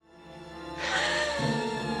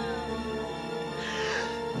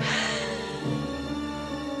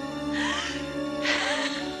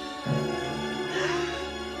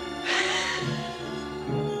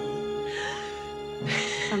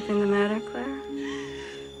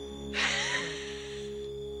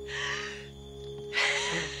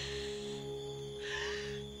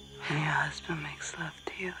who makes love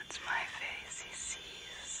to you, it's my face he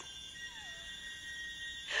sees.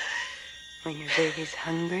 When your baby's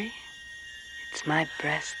hungry, it's my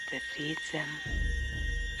breast that feeds him.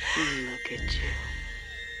 And look at you.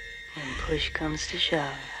 When push comes to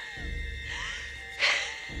shove,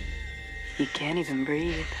 you can't even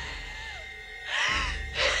breathe.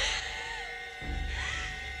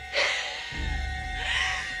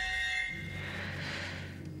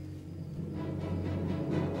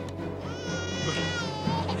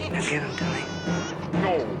 Now give him to me.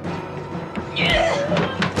 No.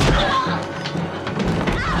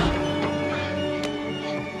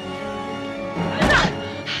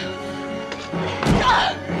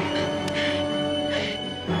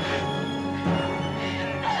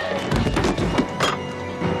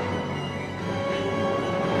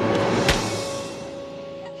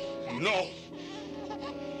 No.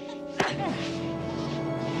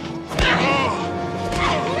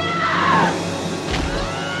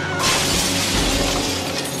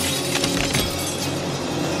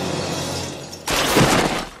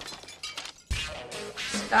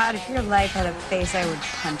 God, if your life had a face, I would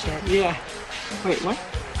punch it. Yeah. Wait, what?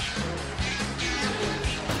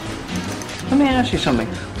 Let me ask you something.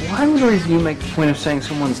 Why would you make the point of saying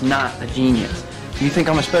someone's not a genius? You think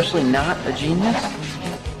I'm especially not a genius?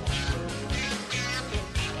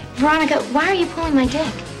 Veronica, why are you pulling my dick?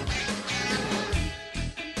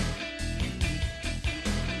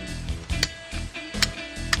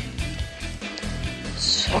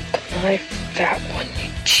 Suck my fat one, you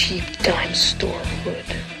cheap dime store hood.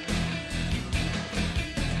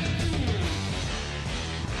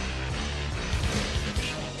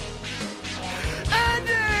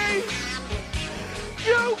 Andy!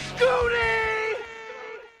 You goody!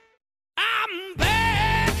 I'm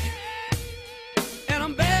back, and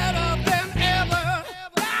I'm better than ever.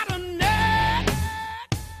 Got a knack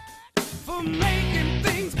for making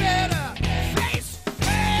things better. Face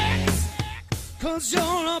facts, 'cause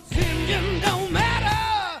your opinion don't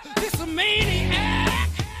matter. This a maniac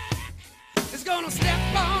is gonna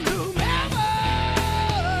step on whomever.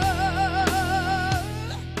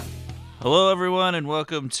 Hello, everyone, and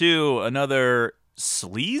welcome to another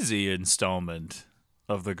sleazy installment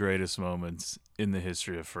of the greatest moments in the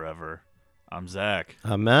history of forever. I'm Zach,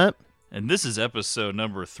 I'm Matt. and this is episode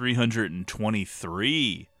number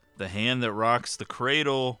 323, The Hand That Rocks the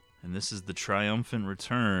Cradle, and this is the triumphant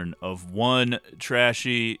return of one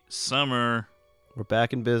trashy summer. We're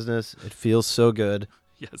back in business. It feels so good.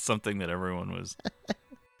 Yeah, something that everyone was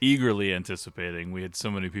eagerly anticipating. We had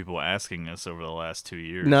so many people asking us over the last 2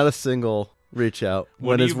 years. Not a single reach out.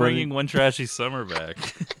 When are you bringing one trashy summer back?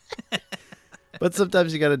 But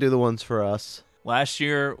sometimes you got to do the ones for us. Last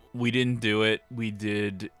year, we didn't do it. We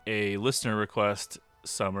did a listener request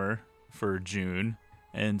summer for June.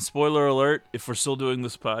 And spoiler alert, if we're still doing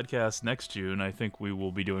this podcast next June, I think we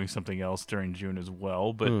will be doing something else during June as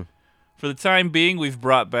well. But for the time being, we've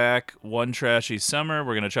brought back one trashy summer.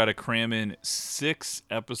 We're going to try to cram in 6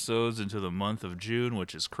 episodes into the month of June,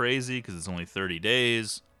 which is crazy because it's only 30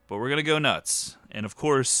 days. But we're going to go nuts. And of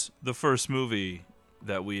course, the first movie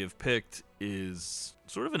that we have picked is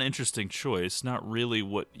sort of an interesting choice. Not really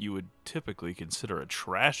what you would typically consider a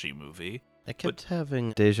trashy movie. I kept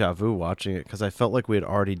having deja vu watching it because I felt like we had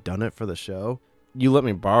already done it for the show. You let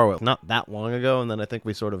me borrow it not that long ago, and then I think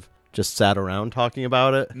we sort of just sat around talking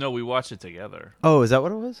about it. No, we watched it together. Oh, is that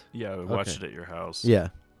what it was? Yeah, we watched it at your house. Yeah.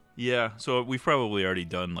 Yeah, so we've probably already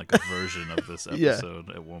done like a version of this Yeah. episode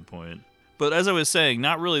at one point. But as I was saying,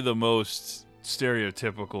 not really the most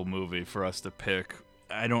stereotypical movie for us to pick.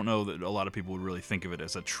 I don't know that a lot of people would really think of it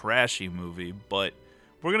as a trashy movie, but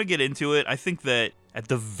we're going to get into it. I think that at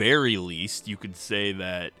the very least, you could say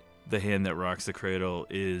that The Hand That Rocks the Cradle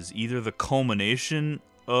is either the culmination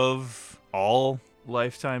of all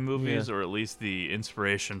Lifetime movies, or at least the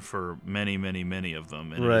inspiration for many, many, many of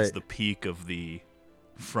them. And it is Right. the peak of the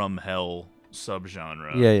from hell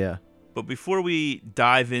subgenre. Yeah. But before we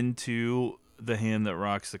dive into The Hand That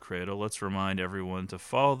Rocks the Cradle, let's remind everyone to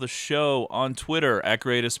follow the show on Twitter at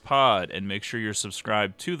GreatestPod, and make sure you're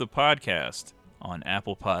subscribed to the podcast on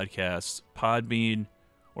Apple Podcasts, Podbean,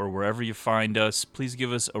 or wherever you find us. Please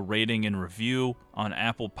give us a rating and review on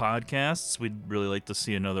Apple Podcasts. We'd really like to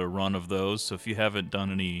see another run of those. So if you haven't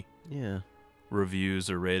done any reviews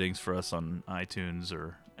or ratings for us on iTunes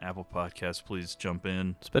or Apple Podcasts, please jump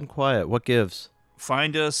in. It's been quiet. What gives?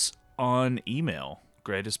 Find us on email,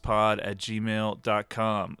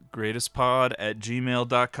 greatestpod@gmail.com.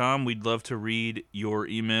 Greatestpod@gmail.com. We'd love to read your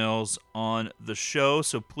emails on the show,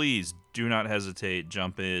 so please do not hesitate.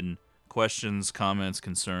 Jump in. Questions, comments,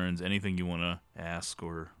 concerns, anything you want to ask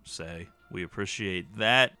or say. We appreciate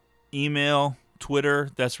that. email, Twitter,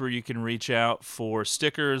 that's where you can reach out for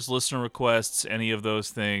stickers, listener requests, any of those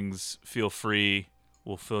things. Feel free.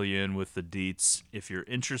 We'll fill you in with the deets if you're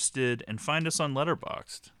interested. And find us on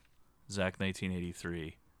Letterboxd,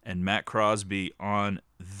 Zach1983, and Matt Crosby on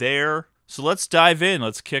there. So let's dive in.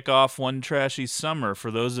 Let's kick off One Trashy Summer. For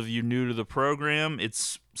those of you new to the program,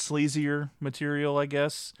 it's sleazier material, I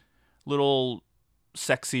guess. Little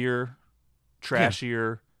sexier,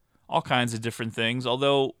 trashier, all kinds of different things.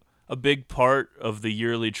 Although a big part of the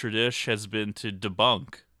yearly tradition has been to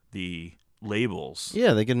debunk the labels.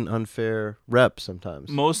 Yeah, they get an unfair rep sometimes.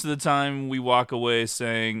 Most of the time we walk away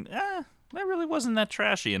saying, that really wasn't that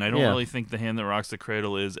trashy. And I don't really think The Hand That Rocks the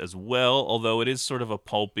Cradle is as well, although it is sort of a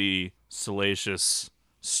pulpy, salacious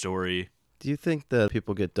story. Do you think that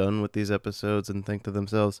people get done with these episodes and think to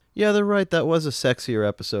themselves, yeah, they're right, that was a sexier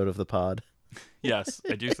episode of the pod? Yes,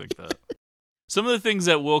 I do think that. Some of the things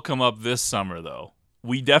that will come up this summer, though,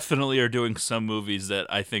 we definitely are doing some movies that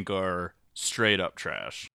I think are straight up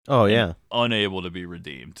trash. Oh, yeah. Unable to be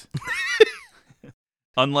redeemed.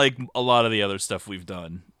 Unlike a lot of the other stuff we've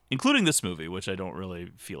done, including this movie, which I don't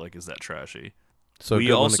really feel like is that trashy. So we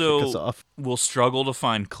good one to kick us also off. will struggle to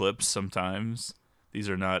find clips sometimes. These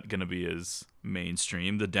are not going to be as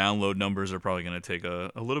mainstream. The download numbers are probably going to take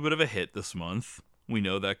a little bit of a hit this month. We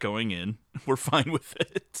know that going in. We're fine with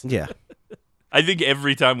it. Yeah. I think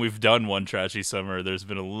every time we've done One Trashy Summer, there's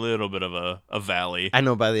been a little bit of a valley. I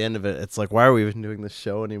know by the end of it, it's like, why are we even doing this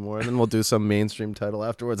show anymore? And then we'll do some mainstream title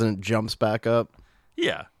afterwards and it jumps back up.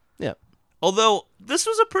 Yeah. Yeah. Although, this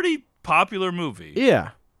was a pretty popular movie.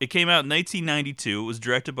 Yeah. It came out in 1992. It was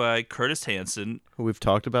directed by Curtis Hanson, Who we've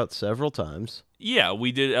talked about several times. Yeah,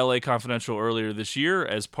 we did LA Confidential earlier this year.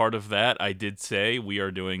 As part of that, I did say we are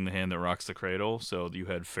doing The Hand That Rocks the Cradle, so you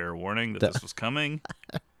had fair warning that this was coming.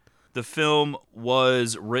 The film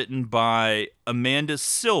was written by Amanda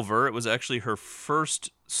Silver. It was actually her first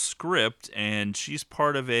script, and she's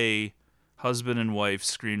part of a husband and wife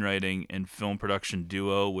screenwriting and film production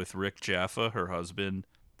duo with Rick Jaffa, her husband.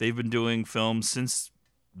 They've been doing films since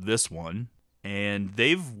this one, and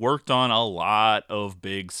they've worked on a lot of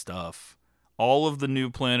big stuff. All of the new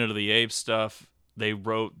Planet of the Apes stuff. They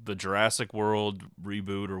wrote the Jurassic World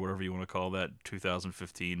reboot, or whatever you want to call that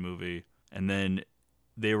 2015 movie. And then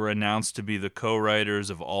they were announced to be the co-writers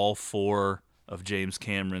of all 4 of James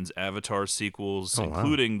Cameron's Avatar sequels,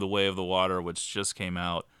 including The Way of the Water, which just came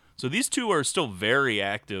out. So these two are still very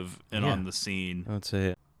active and on the scene. I would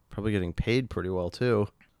say probably getting paid pretty well, too.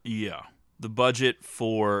 Yeah. The budget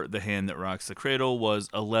for The Hand That Rocks the Cradle was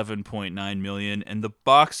 $11.9 million, and the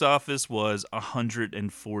box office was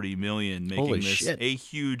 $140 million, making this a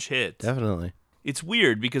huge hit. Definitely. It's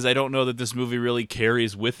weird because I don't know that this movie really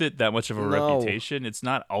carries with it that much of a reputation. It's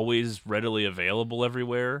not always readily available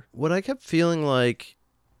everywhere. What I kept feeling like,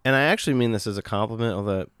 and I actually mean this as a compliment,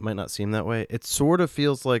 although it might not seem that way, it sort of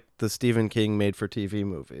feels like the Stephen King made-for-TV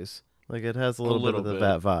movies. Like, it has a little bit of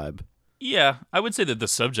that vibe. Yeah, I would say that the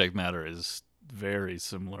subject matter is very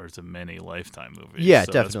similar to many Lifetime movies. Yeah,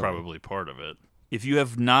 so definitely. That's probably part of it. If you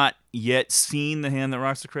have not yet seen The Hand That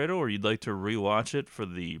Rocks the Cradle, or you'd like to rewatch it for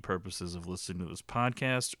the purposes of listening to this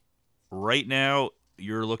podcast, right now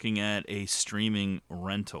you're looking at a streaming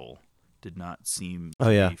rental. Did not seem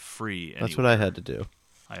to be free anywhere. That's what I had to do.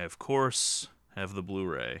 I, of course, have the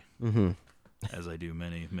Blu-ray, as I do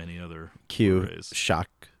many, many other Cue Blu-rays. shock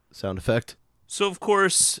sound effect. So, of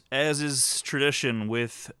course, as is tradition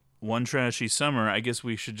with One Trashy Summer, I guess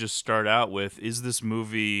we should just start out with, is this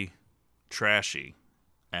movie trashy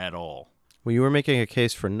at all? Well, you were making a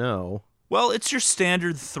case for no. Well, it's your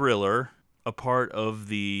standard thriller, a part of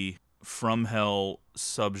the From Hell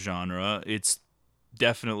subgenre. It's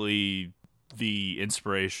definitely the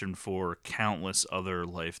inspiration for countless other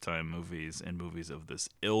Lifetime movies and movies of this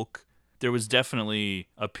ilk. There was definitely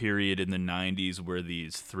a period in the 90s where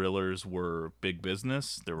these thrillers were big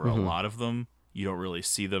business. There were a lot of them. You don't really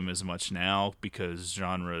see them as much now because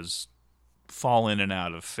genres fall in and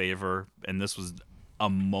out of favor. And this was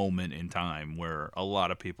a moment in time where a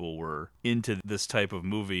lot of people were into this type of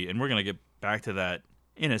movie. And we're going to get back to that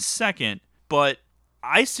in a second. But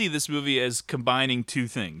I see this movie as combining two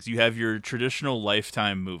things. You have your traditional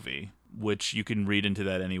Lifetime movie, which you can read into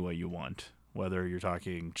that any way you want. Whether you're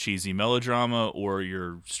talking cheesy melodrama or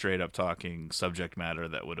you're straight up talking subject matter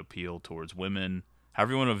that would appeal towards women,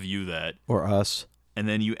 however you want to view that. Or us. And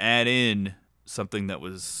then you add in something that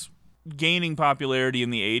was gaining popularity in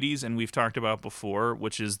the 80s, and we've talked about before,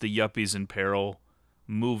 which is the Yuppies in Peril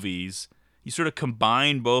movies. You sort of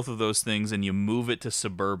combine both of those things and you move it to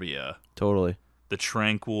suburbia. Totally. The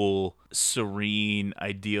tranquil, serene,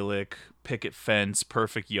 idyllic, picket fence,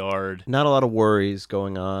 perfect yard. Not a lot of worries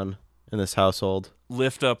going on. in this household.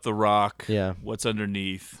 Lift up the rock. Yeah. What's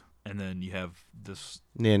underneath, and then you have this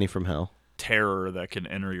Nanny from hell. terror that can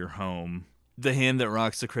enter your home. The Hand That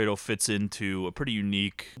Rocks the Cradle fits into a pretty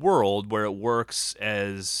unique world where it works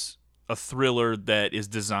as a thriller that is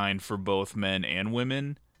designed for both men and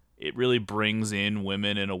women. It really brings in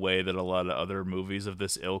women in a way that a lot of other movies of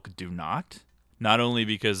this ilk do not. Not only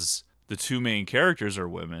because the two main characters are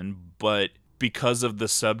women, but because of the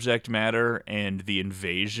subject matter and the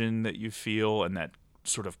invasion that you feel and that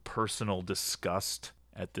sort of personal disgust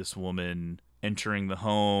at this woman entering the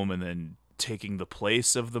home and then taking the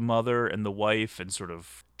place of the mother and the wife and sort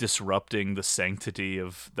of disrupting the sanctity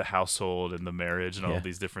of the household and the marriage and all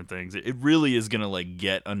these different things. It really is going to like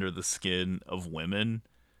get under the skin of women.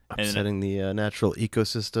 Upsetting the natural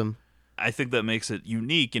ecosystem. I think that makes it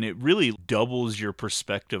unique, and it really doubles your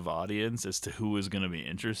prospective audience as to who is going to be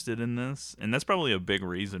interested in this. And that's probably a big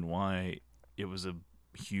reason why it was a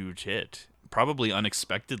huge hit. Probably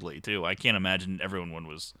unexpectedly, too. I can't imagine everyone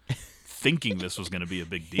was thinking this was going to be a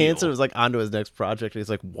big deal. Hanson was like onto his next project, and he's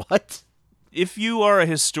like, what? If you are a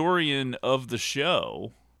historian of the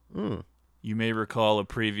show, you may recall a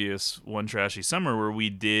previous One Trashy Summer where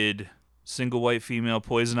we did Single White Female,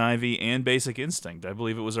 Poison Ivy, and Basic Instinct. I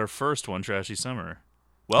believe it was our first One Trashy Summer.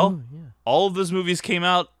 Well, all of those movies came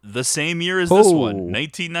out the same year as this one,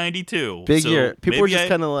 1992. Big so year. People were just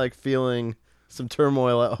kind of like feeling some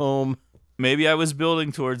turmoil at home. Maybe I was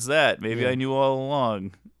building towards that. Maybe I knew all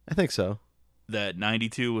along. I think so. That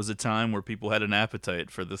 92 was a time where people had an appetite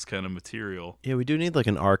for this kind of material. Yeah, we do need like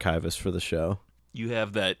an archivist for the show. You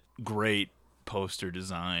have that great poster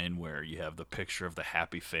design where you have the picture of the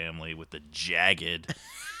happy family with the jagged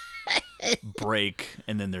break,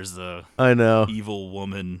 and then there's the evil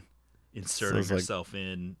woman inserting herself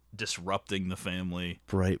in, disrupting the family.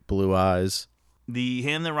 Bright blue eyes. The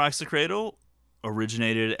Hand That Rocks the Cradle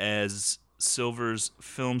originated as Silver's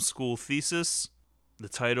film school thesis. The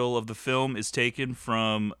title of the film is taken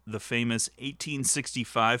from the famous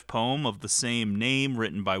 1865 poem of the same name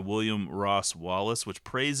written by William Ross Wallace, which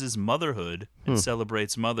praises motherhood and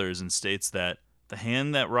celebrates mothers and states that the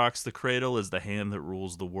hand that rocks the cradle is the hand that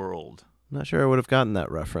rules the world. Not sure I would have gotten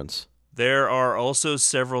that reference. There are also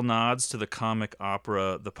several nods to the comic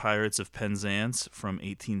opera The Pirates of Penzance from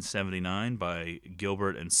 1879 by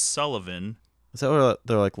Gilbert and Sullivan. Is that what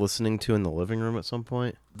they're like listening to in the living room at some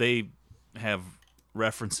point? They have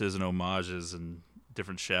references and homages and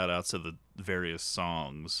different shout-outs to the various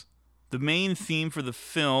songs. The main theme for the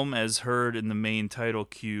film, as heard in the main title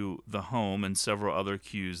cue, The Home, and several other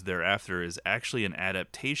cues thereafter, is actually an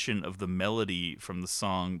adaptation of the melody from the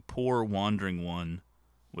song Poor Wandering One,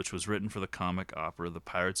 which was written for the comic opera The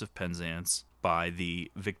Pirates of Penzance by the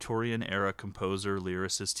Victorian-era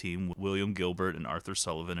composer-lyricist team William Gilbert and Arthur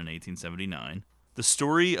Sullivan in 1879. The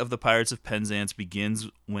story of the Pirates of Penzance begins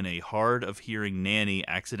when a hard-of-hearing nanny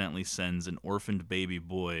accidentally sends an orphaned baby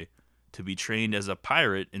boy to be trained as a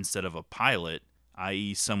pirate instead of a pilot,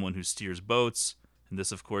 i.e. someone who steers boats, and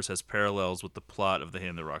this, of course, has parallels with the plot of The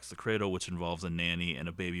Hand That Rocks the Cradle, which involves a nanny and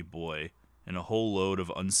a baby boy, and a whole load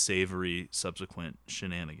of unsavory subsequent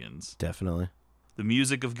shenanigans. Definitely. The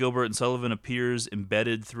music of Gilbert and Sullivan appears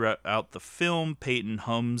embedded throughout the film. Peyton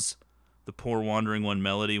hums the Poor Wandering One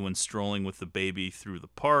melody when strolling with the baby through the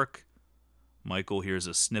park. Michael hears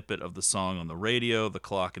a snippet of the song on the radio. The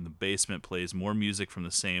clock in the basement plays more music from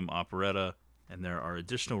the same operetta. And there are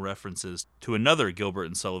additional references to another Gilbert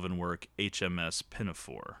and Sullivan work, HMS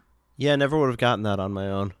Pinafore. Yeah, I never would have gotten that on my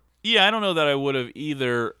own. Yeah, I don't know that I would have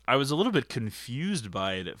either. I was a little bit confused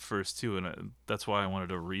by it at first, too, and that's why I wanted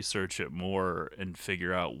to research it more and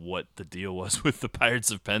figure out what the deal was with the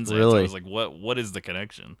Pirates of Penzance. Really? I was like, what is the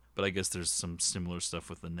connection? But I guess there's some similar stuff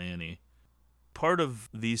with the nanny. Part of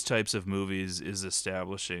these types of movies is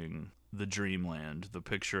establishing the dreamland, the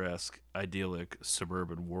picturesque, idyllic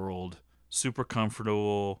suburban world, super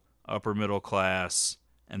comfortable, upper middle class,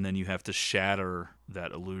 and then you have to shatter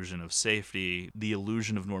that illusion of safety, the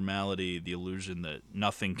illusion of normality, the illusion that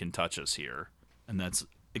nothing can touch us here. And that's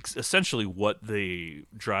essentially what the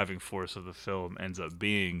driving force of the film ends up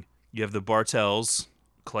being. You have the Bartells,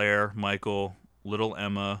 Claire, Michael, little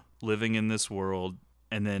Emma, living in this world,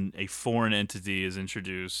 and then a foreign entity is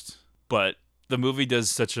introduced. But the movie does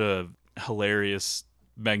such a hilarious,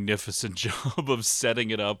 magnificent job of setting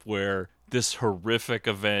it up where this horrific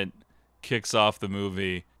event kicks off the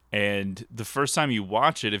movie, and the first time you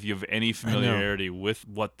watch it, if you have any familiarity with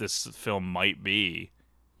what this film might be,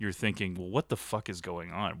 you're thinking, well, what the fuck is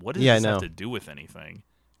going on? What does this have to do with anything?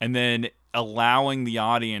 And then allowing the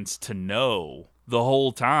audience to know the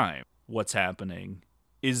whole time what's happening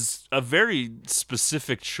is a very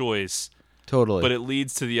specific choice Totally. But it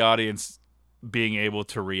leads to the audience being able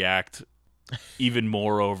to react even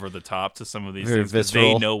more over the top to some of these Very things because they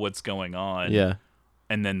visceral. know what's going on. Yeah.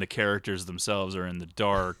 And then the characters themselves are in the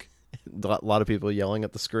dark. A lot of people yelling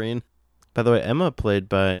at the screen. By the way, Emma played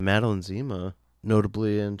by Madeline Zima,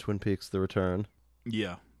 notably in Twin Peaks: The Return.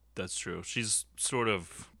 Yeah, that's true. She's sort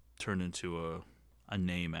of turned into a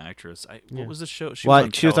name actress. What was the show? She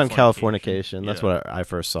was on Californication. That's Yeah. what I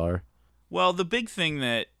first saw her. Well, the big thing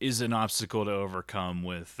that is an obstacle to overcome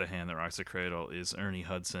with The Hand That Rocks the Cradle is Ernie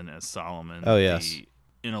Hudson as Solomon, Oh, yes. the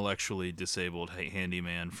intellectually disabled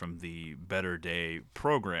handyman from the Better Day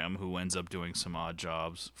program who ends up doing some odd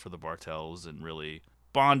jobs for the Bartels and really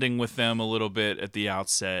bonding with them a little bit at the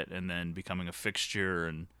outset and then becoming a fixture.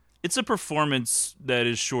 And it's a performance that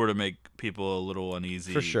is sure to make people a little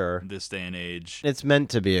uneasy For sure. this day and age. It's meant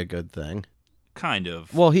to be a good thing. Kind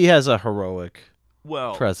of. Well, he has a heroic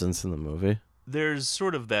Well, presence in the movie. there's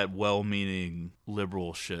sort of that well-meaning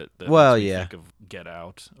liberal shit that Well, makes me yeah. think of Get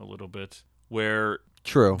Out a little bit, where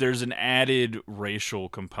True. there's an added racial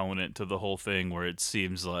component to the whole thing where it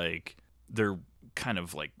seems like they're kind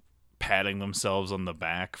of like patting themselves on the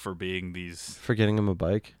back for being these For getting him a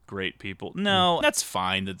bike. great people. No, that's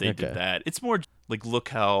fine that they Okay. did that. It's more like, look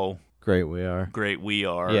how Great we are. great we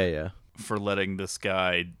are Yeah. for letting this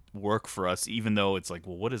guy work for us, even though it's like,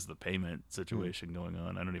 well, what is the payment situation going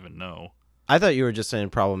on? I don't even know. I thought you were just saying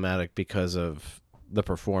problematic because of the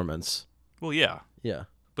performance. Well, yeah. Yeah.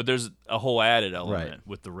 But there's a whole added element Right.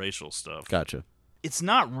 with the racial stuff. Gotcha. It's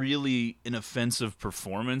not really an offensive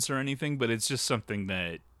performance or anything, but it's just something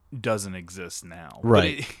that doesn't exist now.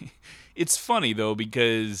 Right. But it's funny, though,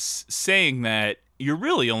 because saying that, you're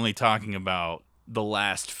really only talking about the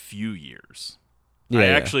last few years. I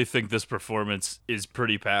actually think this performance is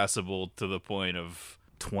pretty passable to the point of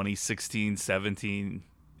 2016, 17,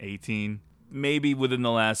 18. Maybe within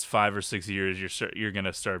the last 5 or 6 years, you're going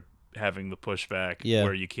to start having the pushback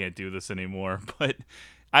where you can't do this anymore. But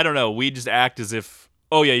I don't know. We just act as if,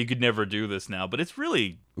 oh, yeah, you could never do this now. But it's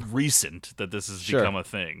really recent that this has become a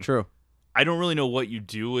thing. True. I don't really know what you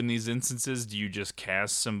do in these instances. Do you just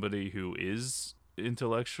cast somebody who is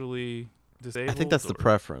intellectually disabled? I think that's the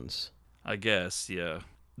preference. I guess, yeah.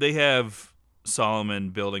 They have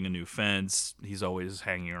Solomon building a new fence. He's always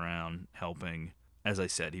hanging around, helping. As I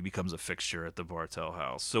said, he becomes a fixture at the Bartel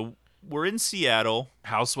house. So we're in Seattle.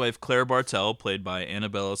 Housewife Claire Bartel, played by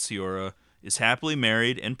Annabella Sciorra, is happily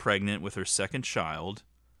married and pregnant with her second child.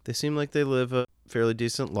 They seem like they live a fairly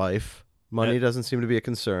decent life. Money doesn't seem to be a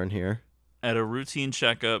concern here. At a routine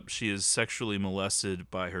checkup, she is sexually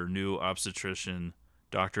molested by her new obstetrician,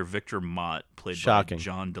 Dr. Victor Mott, played Shocking. by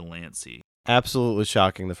John Delancey. Absolutely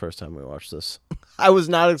shocking the first time we watched this. I was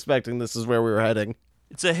not expecting this is where we were heading.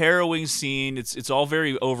 It's a harrowing scene. It's all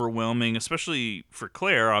very overwhelming, especially for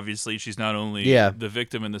Claire. Obviously, she's not only the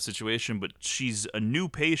victim in the situation, but she's a new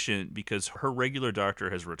patient because her regular doctor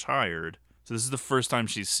has retired. So this is the first time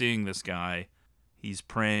she's seeing this guy. He's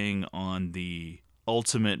preying on the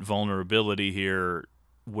ultimate vulnerability here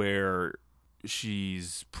where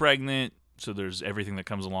she's pregnant, so there's everything that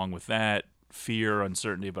comes along with that. Fear,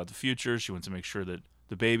 uncertainty about the future. She wants to make sure that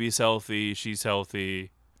the baby's healthy, she's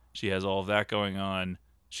healthy. She has all of that going on.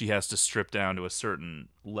 She has to strip down to a certain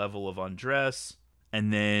level of undress.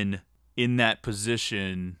 And then in that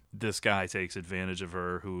position, this guy takes advantage of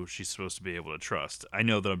her, who she's supposed to be able to trust. I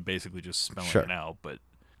know that I'm basically just spelling it out, but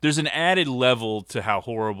there's an added level to how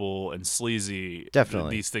horrible and sleazy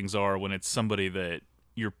these things are when it's somebody that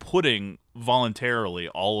you're putting voluntarily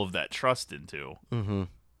all of that trust into. Mm-hmm.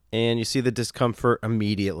 And you see the discomfort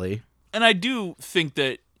immediately. And I do think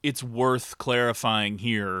that it's worth clarifying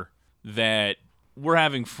here that we're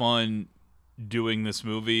having fun doing this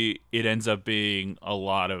movie. It ends up being a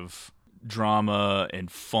lot of drama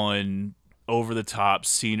and fun, over-the-top,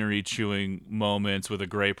 scenery-chewing moments with a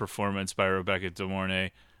great performance by Rebecca De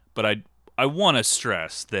Mornay. But I want to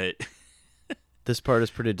stress that this part is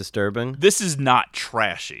pretty disturbing. This is not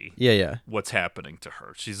trashy. Yeah. What's happening to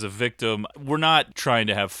her? She's a victim. We're not trying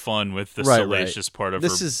to have fun with the salacious part of her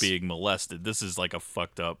being molested. This is like a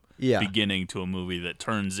fucked up beginning to a movie that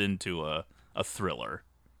turns into a thriller.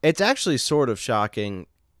 It's actually sort of shocking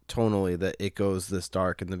tonally that it goes this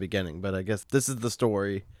dark in the beginning, but I guess this is the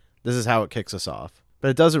story. This is how it kicks us off. But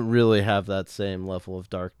it doesn't really have that same level of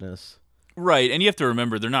darkness. Right, and you have to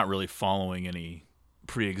remember they're not really following any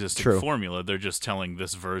pre-existing formula. They're just telling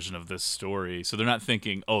this version of this story. So they're not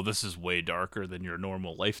thinking, oh, this is way darker than your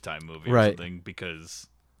normal Lifetime movie or something, because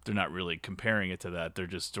they're not really comparing it to that. They're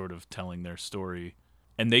just sort of telling their story.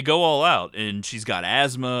 And they go all out. And she's got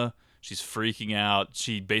asthma. She's freaking out.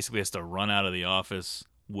 She basically has to run out of the office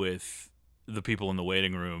with the people in the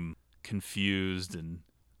waiting room confused and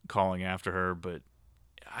calling after her, but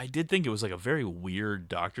I did think it was like a very weird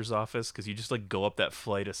doctor's office because you just like go up that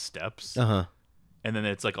flight of steps Uh-huh. and then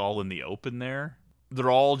it's like all in the open there.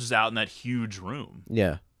 They're all just out in that huge room.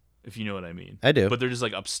 Yeah. If you know what I mean. I do. But they're just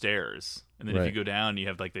like upstairs. And then if Right. you go down, you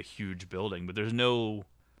have like the huge building, but there's no,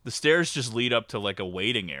 the stairs just lead up to like a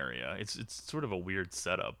waiting area. It's sort of a weird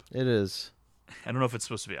setup. It is. I don't know if it's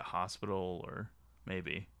supposed to be a hospital or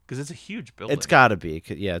maybe because it's a huge building. It's got to be.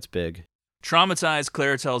 Yeah, it's big. Traumatized,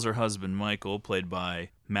 Claire tells her husband Michael, played by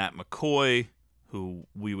Matt McCoy, who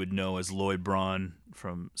we would know as Lloyd Braun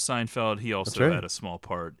from Seinfeld. He also right. had a small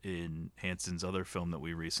part in Hanson's other film that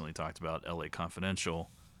we recently talked about, L.A. Confidential.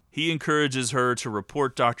 He encourages her to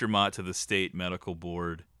report Dr. Mott to the state medical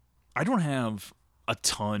board. I don't have a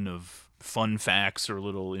ton of fun facts or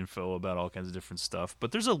little info about all kinds of different stuff,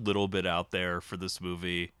 but there's a little bit out there for this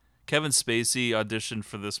movie. Kevin Spacey auditioned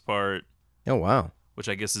for this part. Oh, wow. Which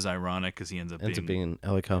I guess is ironic because he ends up being in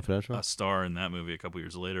L.A. Confidential. A star in that movie a couple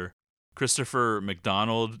years later. Christopher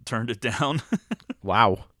McDonald turned it down.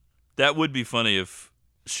 Wow. That would be funny if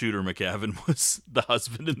Shooter McGavin was the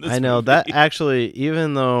husband in this movie. I know. That actually,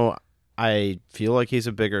 even though I feel like he's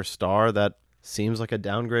a bigger star, that seems like a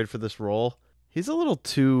downgrade for this role. He's a little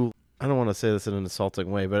too, I don't want to say this in an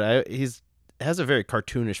insulting way, but he's has a very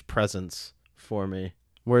cartoonish presence for me.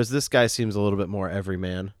 Whereas this guy seems a little bit more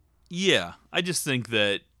everyman. Yeah, I just think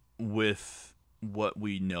that with what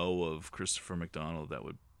we know of Christopher McDonald, that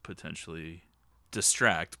would potentially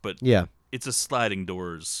distract. But yeah, it's a sliding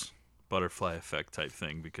doors butterfly effect type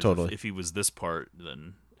thing because totally. if he was this part,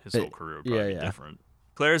 then his whole career would probably be different.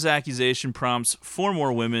 Claire's accusation prompts 4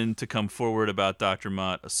 more women to come forward about Dr.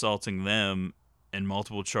 Mott assaulting them, and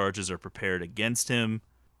multiple charges are prepared against him.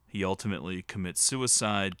 He ultimately commits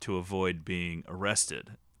suicide to avoid being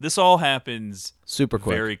arrested. This all happens super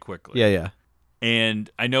quick. Very quickly. Yeah. And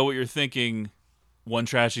I know what you're thinking. One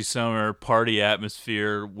trashy summer, party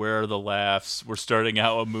atmosphere. Where are the laughs? We're starting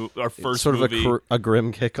out our first sort movie. Of a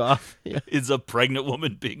grim kickoff. Yeah. Is a pregnant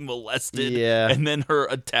woman being molested. Yeah. And then her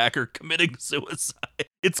attacker committing suicide.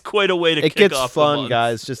 It's quite a way to kick kick It off gets fun, the month.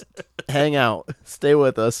 guys. Just hang out. Stay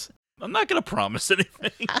with us. I'm not going to promise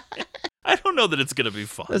anything. I don't know that it's going to be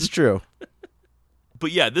fun. That's true.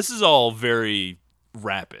 But yeah, this is all very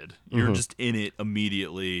rapid. You're just in it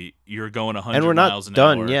immediately. You're going 100 and we're miles not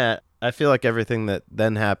an hour. done yet. I feel like everything that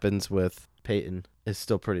then happens with Peyton is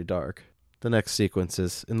still pretty dark. The next sequence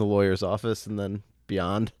is in the lawyer's office and then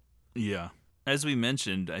beyond. Yeah. As we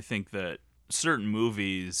mentioned, I think that certain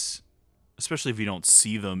movies, especially if you don't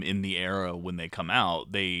see them in the era when they come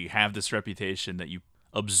out, they have this reputation that you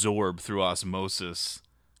absorb through osmosis,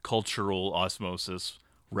 cultural osmosis,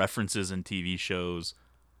 references in TV shows,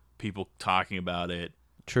 people talking about it,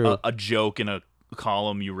 True. a joke in a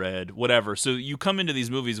column you read, whatever. So you come into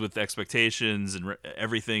these movies with expectations and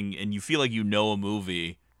everything, and you feel like you know a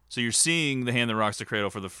movie. So you're seeing The Hand That Rocks the Cradle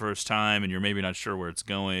for the first time, and you're maybe not sure where it's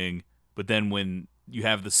going. But then when you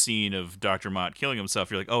have the scene of Dr. Mott killing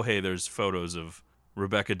himself, you're like, oh, hey, there's photos of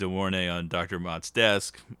Rebecca De Mornay on Dr. Mott's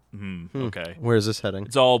desk. Okay. Where's this heading?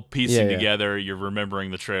 It's all piecing together. You're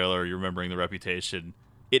remembering the trailer. You're remembering the reputation.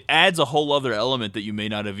 It adds a whole other element that you may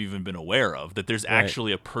not have even been aware of, that there's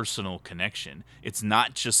actually a personal connection. It's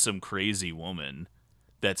not just some crazy woman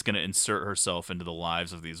that's going to insert herself into the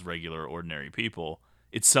lives of these regular, ordinary people.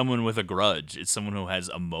 It's someone with a grudge. It's someone who has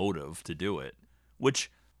a motive to do it, which...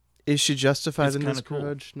 Is she justified in this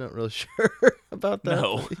grudge? Not really sure about that.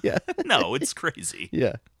 No. Yeah. No, it's crazy.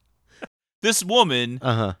 Yeah. This woman,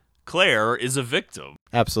 Claire, is a victim.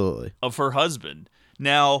 Absolutely. Of her husband.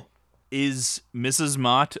 Now... Is Mrs.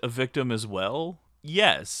 Mott a victim as well?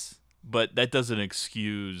 Yes, but that doesn't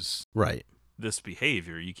excuse this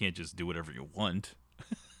behavior. You can't just do whatever you want.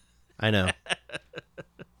 I know.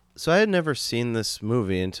 So I had never seen this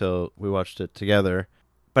movie until we watched it together,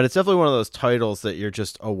 but it's definitely one of those titles that you're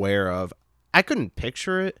just aware of. I couldn't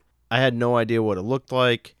picture it. I had no idea what it looked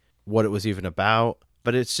like, what it was even about,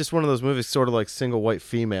 but it's just one of those movies sort of like Single White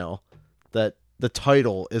Female that the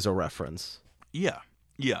title is a reference. Yeah.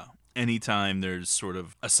 Anytime there's sort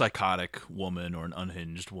of a psychotic woman or an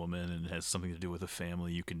unhinged woman and it has something to do with a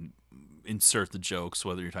family, you can insert the jokes,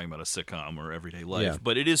 whether you're talking about a sitcom or everyday life. Yeah.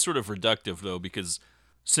 But it is sort of reductive, though, because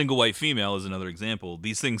Single White Female is another example.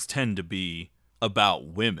 These things tend to be about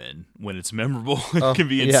women when it's memorable. It can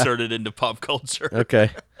be inserted into pop culture.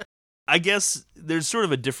 Okay. I guess there's sort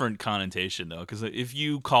of a different connotation, though, because if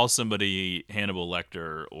you call somebody Hannibal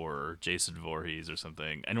Lecter or Jason Voorhees or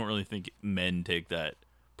something, I don't really think men take that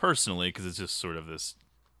personally, because it's just sort of this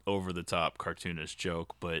over-the-top cartoonish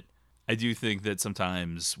joke. But I do think that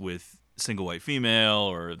sometimes with Single White Female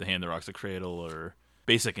or The Hand That Rocks the Cradle or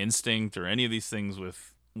Basic Instinct or any of these things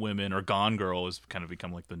with women, or Gone Girl has kind of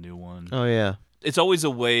become like the new one. Oh, yeah. It's always a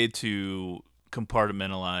way to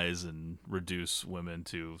compartmentalize and reduce women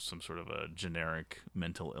to some sort of a generic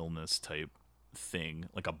mental illness type thing,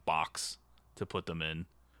 like a box to put them in.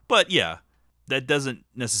 But yeah, that doesn't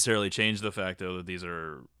necessarily change the fact, though, that these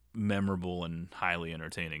are memorable and highly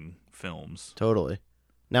entertaining films. Totally.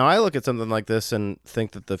 Now, I look at something like this and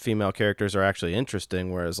think that the female characters are actually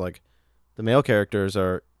interesting, whereas, like, the male characters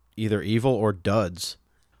are either evil or duds.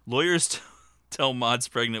 Lawyers tell Maud's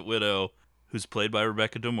pregnant widow, who's played by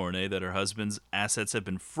Rebecca De Mornay, that her husband's assets have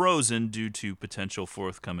been frozen due to potential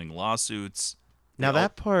forthcoming lawsuits. Now,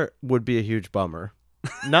 that part would be a huge bummer.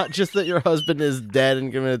 Not just that your husband is dead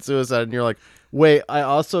and committed suicide, and you're like, wait, I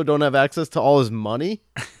also don't have access to all his money?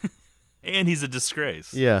 And he's a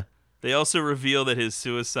disgrace. Yeah. They also reveal that his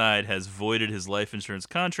suicide has voided his life insurance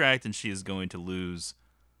contract, and she is going to lose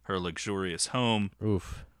her luxurious home.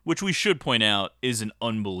 Oof. Which we should point out is an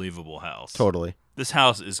unbelievable house. Totally. This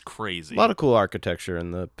house is crazy. A lot of cool architecture in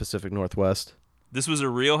the Pacific Northwest. This was a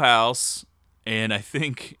real house, and I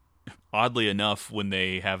think, oddly enough, when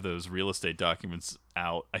they have those real estate documents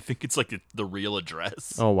out, I think it's like the real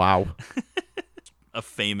address. Oh, wow. A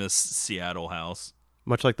famous Seattle house.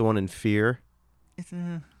 Much like the one in Fear.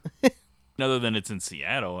 Other than it's in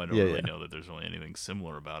Seattle, I don't really know that there's really anything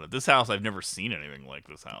similar about it. This house, I've never seen anything like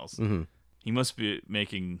this house. Mm-hmm. He must be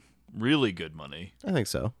making really good money. I think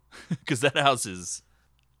so. Because that house is,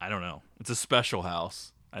 I don't know. It's a special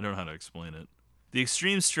house. I don't know how to explain it. The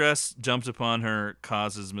extreme stress jumped upon her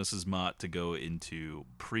causes Mrs. Mott to go into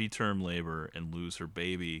preterm labor and lose her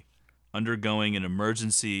baby, undergoing an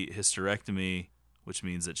emergency hysterectomy, which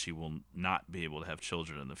means that she will not be able to have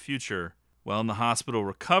children in the future. While in the hospital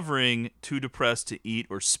recovering, too depressed to eat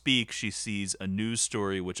or speak, she sees a news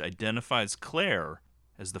story which identifies Claire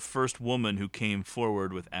as the first woman who came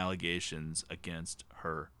forward with allegations against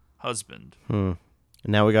her husband. And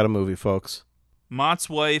now we got a movie, folks. Mott's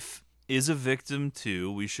wife is a victim,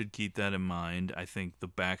 too. We should keep that in mind. I think the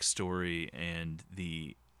backstory and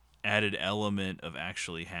the added element of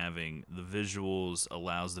actually having the visuals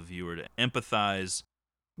allows the viewer to empathize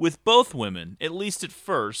with both women, at least at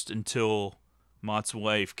first, until Mott's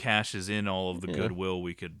wife cashes in all of the goodwill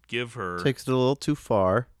we could give her. Takes it a little too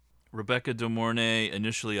far. Rebecca De Mornay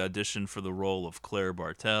initially auditioned for the role of Claire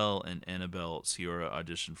Bartel, and Annabelle Sciorra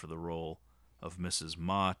auditioned for the role of Mrs.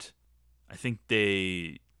 Mott. I think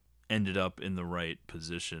they ended up in the right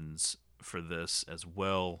positions for this as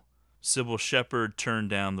well. Sybil Shepherd turned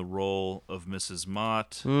down the role of Mrs.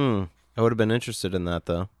 Mott. I would have been interested in that,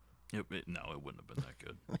 though. No, it wouldn't have been that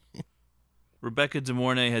good. Rebecca De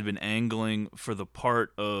Mornay had been angling for the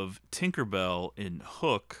part of Tinkerbell in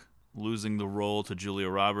Hook. Losing the role to Julia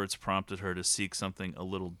Roberts prompted her to seek something a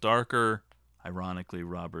little darker. Ironically,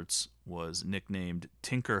 Roberts was nicknamed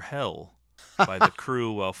Tinker Hell by the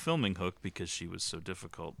crew while filming Hook because she was so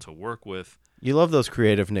difficult to work with. You love those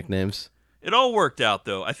creative nicknames. It all worked out,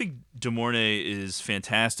 though. I think De Mornay is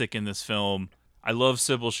fantastic in this film. I love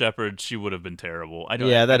Sybil Shepherd. She would have been terrible.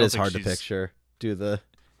 That is hard to picture. Do the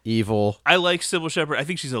evil. I like Sybil Shepherd. I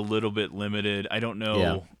think she's a little bit limited. I don't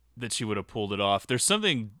know that she would have pulled it off. There's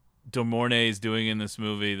something De Mornay is doing in this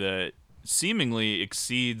movie that seemingly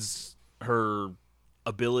exceeds her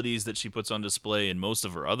abilities that she puts on display in most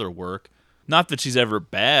of her other work. Not that she's ever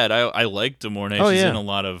bad. I like De Mornay. She's in a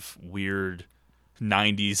lot of weird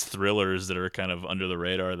 90s thrillers that are kind of under the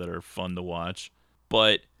radar that are fun to watch.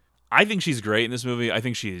 But I think she's great in this movie. I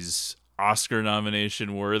think she's Oscar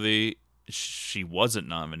nomination worthy. She wasn't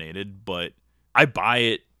nominated, but I buy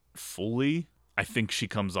it fully. I think she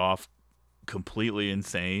comes off completely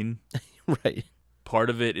insane. Right. Part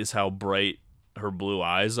of it is how bright her blue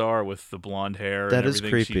eyes are with the blonde hair. That and is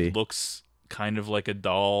everything. creepy. She looks kind of like a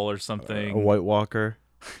doll or something. A White Walker.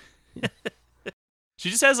 She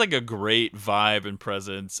just has like a great vibe and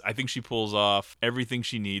presence. I think she pulls off everything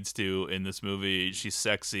she needs to in this movie. She's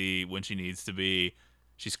sexy when she needs to be.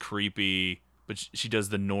 She's creepy, but she does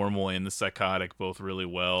the normal and the psychotic both really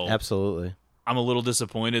well. Absolutely. I'm a little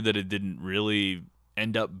disappointed that it didn't really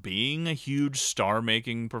end up being a huge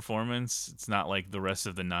star-making performance. It's not like the rest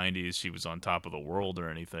of the 90s she was on top of the world or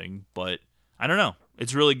anything, but I don't know.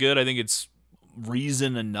 It's really good. I think it's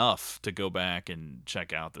reason enough to go back and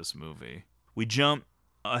check out this movie. We jump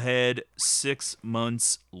ahead 6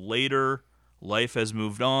 months later. Life has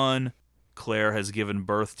moved on. Claire has given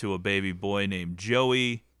birth to a baby boy named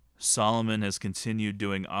Joey. Solomon has continued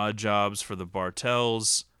doing odd jobs for the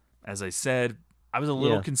Bartels. As I said, I was a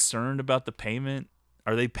little concerned about the payment.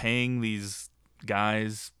 Are they paying these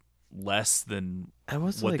guys less than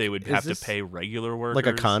what they would have to pay regular workers? Like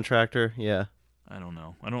a contractor, yeah. I don't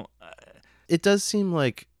know. I don't. It does seem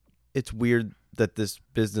like it's weird that this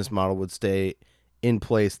business model would stay in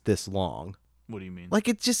place this long. What do you mean? Like,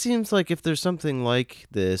 it just seems like if there's something like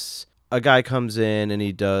this, a guy comes in and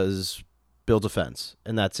he builds a fence,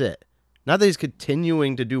 and that's it. Not that he's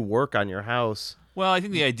continuing to do work on your house. Well, I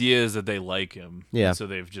think the idea is that they like him. Yeah. And so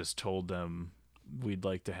they've just told them, we'd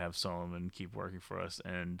like to have Solomon keep working for us.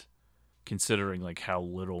 And considering like how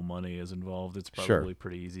little money is involved, it's probably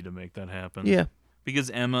pretty easy to make that happen. Yeah. Because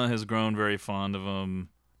Emma has grown very fond of him.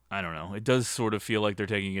 I don't know. It does sort of feel like they're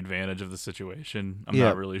taking advantage of the situation. I'm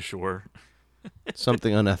not really sure.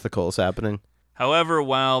 Something unethical is happening. However,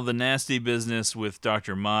 while the nasty business with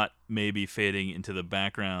Dr. Mott may be fading into the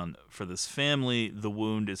background for this family, the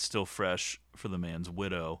wound is still fresh for the man's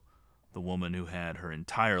widow, the woman who had her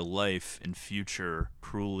entire life and future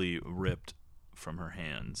cruelly ripped from her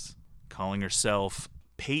hands. Calling herself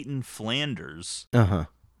Peyton Flanders, Mrs.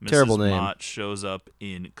 Terrible name. Mott shows up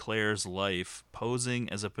in Claire's life, posing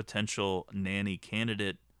as a potential nanny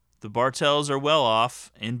candidate. The Bartels are well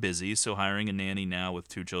off and busy, so hiring a nanny now with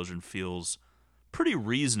 2 children feels pretty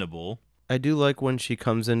reasonable. I do like when she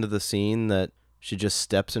comes into the scene that she just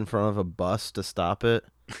steps in front of a bus to stop it.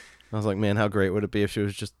 I was like, man, how great would it be if she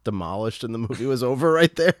was just demolished and the movie was over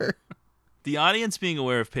right there? The audience being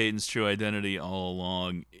aware of Peyton's true identity all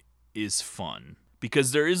along is fun,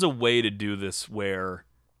 because there is a way to do this where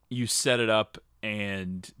you set it up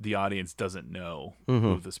and the audience doesn't know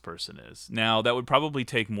who this person is. Now, that would probably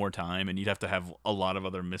take more time, and you'd have to have a lot of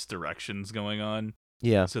other misdirections going on.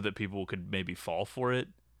 Yeah. So that people could maybe fall for it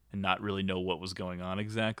and not really know what was going on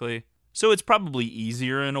exactly. So it's probably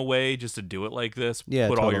easier in a way just to do it like this. Yeah,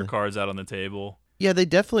 Put all your totally. cards out on the table. Yeah, they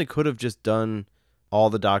definitely could have just done all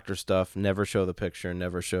the doctor stuff, never show the picture,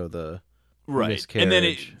 never show the miscarriage. And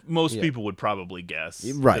then most people would probably guess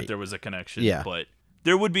that there was a connection. Yeah. But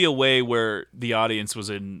there would be a way where the audience was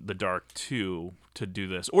in the dark too to do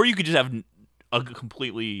this. Or you could just have a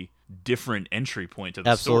completely different entry point to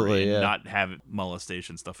the story and not have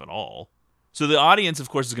molestation stuff at all. So the audience, of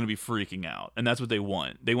course, is going to be freaking out, and that's what they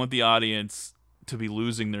want. They want the audience to be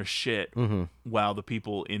losing their shit while the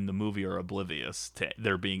people in the movie are oblivious to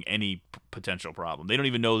there being any potential problem. They don't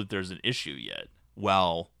even know that there's an issue yet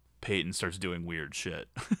while Peyton starts doing weird shit.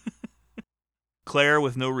 Claire,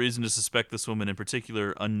 with no reason to suspect this woman in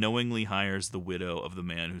particular, unknowingly hires the widow of the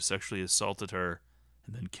man who sexually assaulted her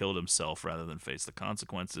and then killed himself rather than face the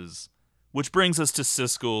consequences. Which brings us to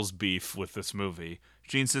Siskel's beef with this movie.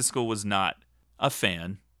 Gene Siskel was not a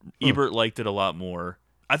fan. Ebert liked it a lot more.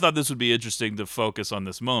 I thought this would be interesting to focus on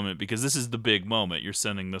this moment because this is the big moment. You're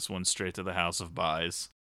sending this one straight to the House of Buys.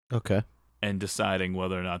 Okay. And deciding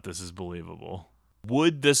whether or not this is believable.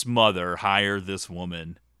 Would this mother hire this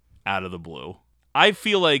woman out of the blue? I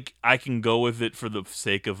feel like I can go with it for the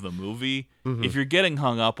sake of the movie. If you're getting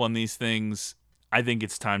hung up on these things, I think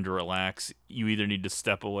it's time to relax. You either need to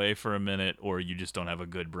step away for a minute or you just don't have a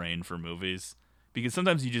good brain for movies. Because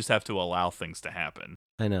sometimes you just have to allow things to happen.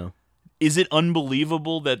 I know. Is it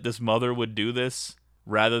unbelievable that this mother would do this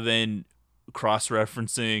rather than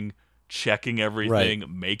cross-referencing, checking everything,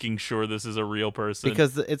 making sure this is a real person?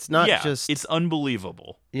 Because it's not just... it's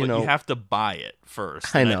unbelievable. You but know, you have to buy it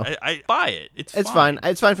first. I know. I buy it. It's fine.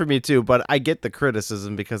 It's fine for me too, but I get the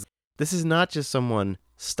criticism because this is not just someone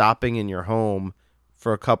stopping in your home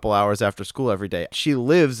for a couple hours after school every day. She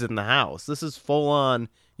lives in the house. This is full on,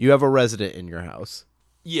 you have a resident in your house.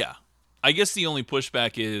 Yeah. I guess the only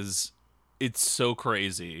pushback is it's so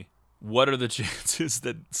crazy. What are the chances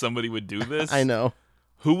that somebody would do this? I know.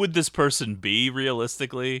 Who would this person be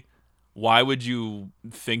realistically? Why would you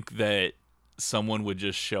think that someone would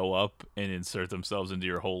just show up and insert themselves into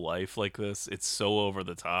your whole life like this? It's so over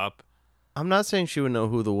the top. I'm not saying she would know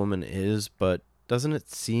who the woman is, but doesn't it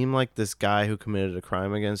seem like this guy who committed a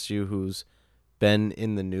crime against you who's been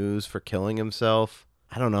in the news for killing himself?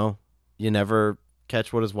 I don't know. You never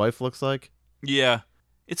catch what his wife looks like? Yeah.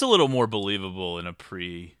 It's a little more believable in a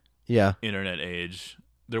pre-internet age.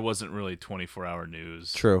 There wasn't really 24-hour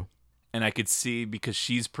news. True. And I could see because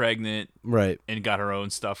she's pregnant and got her own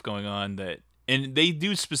stuff going on and they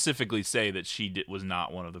do specifically say that she was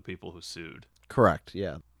not one of the people who sued. Correct,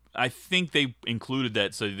 yeah. I think they included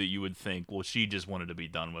that so that you would think, well, she just wanted to be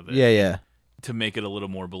done with it. Yeah. To make it a little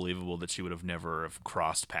more believable that she would have never have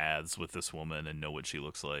crossed paths with this woman and know what she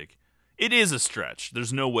looks like. It is a stretch.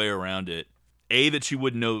 There's no way around it. A, that she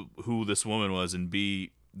wouldn't know who this woman was, and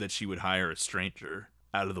B, that she would hire a stranger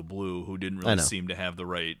out of the blue who didn't really seem to have the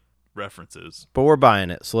right references. But we're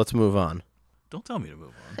buying it, so let's move on. Don't tell me to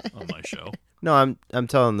move on my show. No, I'm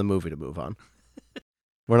telling the movie to move on.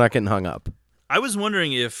 We're not getting hung up. I was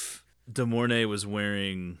wondering if De Mornay was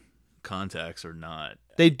wearing contacts are not.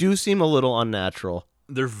 They do seem a little unnatural.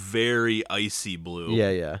 They're very icy blue.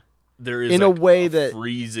 Yeah. There is in a way that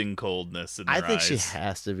freezing coldness in their I think eyes. she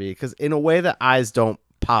has to be, because in a way that eyes don't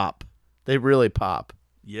pop. They really pop.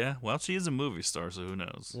 Yeah, well, she is a movie star, so who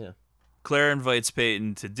knows? Yeah. Claire invites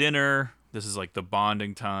Peyton to dinner. This is like the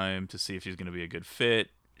bonding time to see if she's going to be a good fit.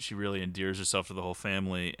 She really endears herself to the whole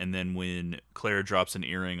family. And then when Claire drops an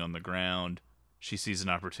earring on the ground, she sees an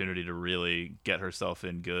opportunity to really get herself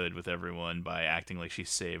in good with everyone by acting like she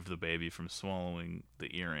saved the baby from swallowing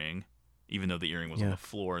the earring, even though the earring was on the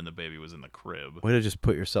floor and the baby was in the crib. Way to just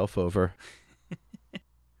put yourself over.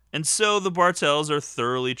 And so the Bartels are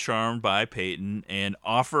thoroughly charmed by Peyton and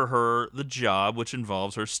offer her the job, which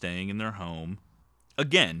involves her staying in their home.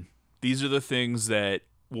 Again, these are the things that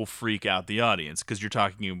will freak out the audience, because you're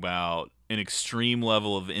talking about an extreme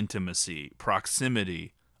level of intimacy,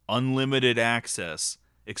 proximity, unlimited access,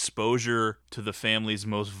 exposure to the family's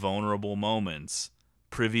most vulnerable moments,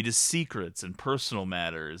 privy to secrets and personal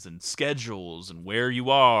matters and schedules and where you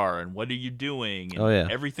are and what are you doing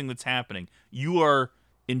and everything that's happening. You are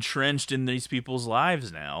entrenched in these people's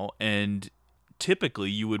lives now, and typically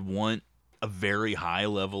you would want a very high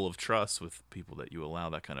level of trust with people that you allow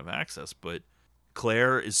that kind of access. But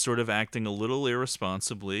Claire is sort of acting a little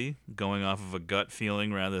irresponsibly, going off of a gut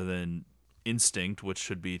feeling rather than instinct, which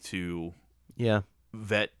should be to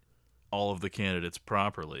vet all of the candidates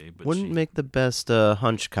properly. But wouldn't make the best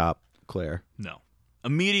hunch cop, Claire. No.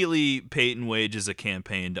 Immediately, Peyton wages a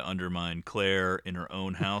campaign to undermine Claire in her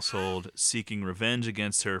own household, seeking revenge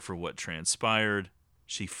against her for what transpired.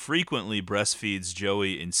 She frequently breastfeeds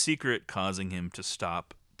Joey in secret, causing him to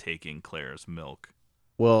stop taking Claire's milk.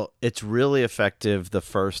 Well, it's really effective the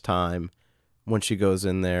first time when she goes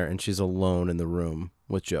in there and she's alone in the room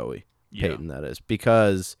with Joey. Peyton, that is.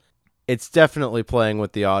 Because it's definitely playing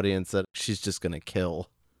with the audience that she's just going to kill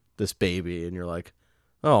this baby. And you're like,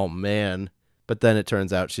 oh, man. But then it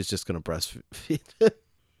turns out she's just going to breastfeed it.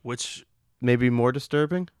 Which... maybe more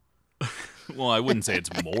disturbing? Well, I wouldn't say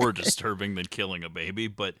it's more disturbing than killing a baby,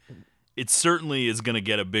 but it certainly is going to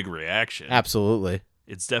get a big reaction. Absolutely.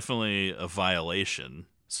 It's definitely a violation.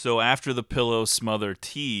 So after the pillow smother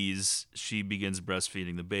tease, she begins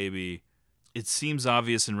breastfeeding the baby. It seems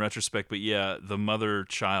obvious in retrospect, but yeah, the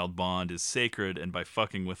mother-child bond is sacred, and by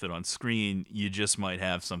fucking with it on screen, you just might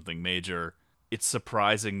have something major. It's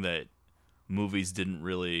surprising that movies didn't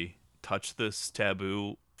really touch this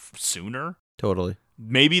taboo sooner. Totally.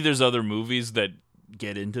 Maybe there's other movies that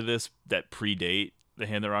get into this that predate The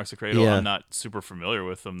Hand That Rocks the Cradle. Yeah. I'm not super familiar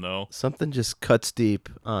with them, though. Something just cuts deep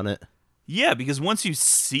on it. Yeah, because once you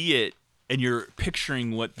see it and you're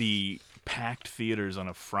picturing what the packed theaters on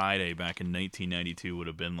a Friday back in 1992 would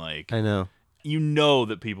have been like. I know. You know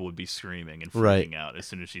that people would be screaming and freaking out as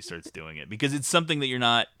soon as she starts doing it, because it's something that you're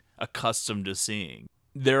not accustomed to seeing.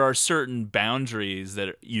 There are certain boundaries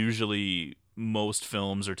that usually most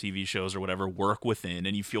films or TV shows or whatever work within,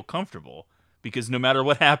 and you feel comfortable because no matter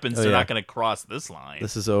what happens, they're not going to cross this line.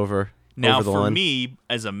 This is over. Now, over the for line. me,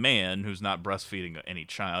 as a man who's not breastfeeding any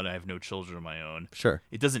child, I have no children of my own. Sure.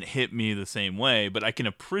 It doesn't hit me the same way, but I can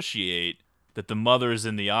appreciate that the mothers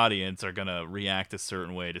in the audience are going to react a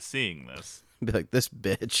certain way to seeing this. Be like, this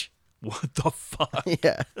bitch. What the fuck?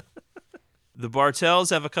 Yeah. The Bartels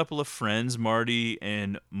have a couple of friends, Marty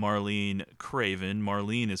and Marlene Craven.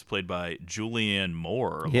 Marlene is played by Julianne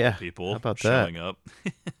Moore, of all people, how about showing that? up.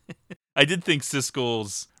 I did think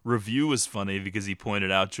Siskel's review was funny because he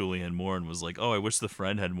pointed out Julianne Moore and was like, oh, I wish the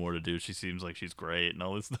friend had more to do. She seems like she's great and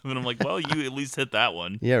all this stuff. And I'm like, well, you at least hit that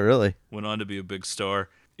one. Yeah, really. Went on to be a big star.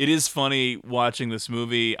 It is funny watching this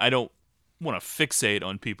movie. I don't want to fixate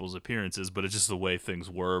on people's appearances, but it's just the way things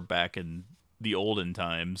were back in the olden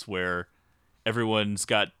times where everyone's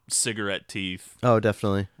got cigarette teeth. Oh,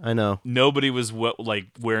 definitely. I know. Nobody was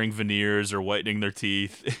wearing veneers or whitening their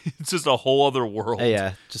teeth. It's just a whole other world.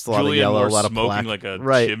 Yeah, just a lot Julianne of yellow, Moore a lot of smoking black. like a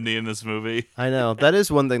Right. chimney in this movie. I know. That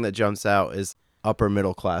is one thing that jumps out is upper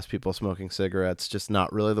middle class people smoking cigarettes. Just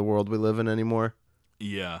not really the world we live in anymore.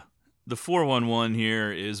 Yeah. The 411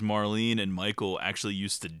 here is Marlene and Michael actually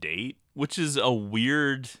used to date, which is a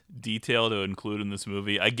weird detail to include in this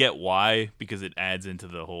movie. I get why, because it adds into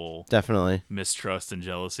the whole Definitely mistrust and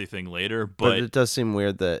jealousy thing later. But it does seem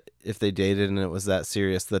weird that if they dated and it was that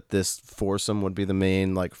serious, that this foursome would be the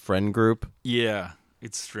main friend group. Yeah,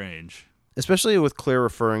 it's strange. Especially with Claire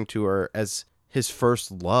referring to her as his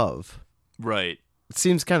first love. Right. It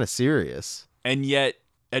seems kind of serious. And yet,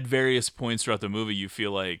 at various points throughout the movie, you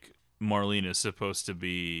feel like Marlene is supposed to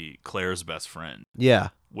be Claire's best friend. Yeah.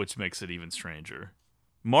 Which makes it even stranger.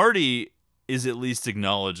 Marty is at least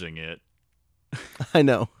acknowledging it. I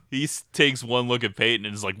know. He takes one look at Peyton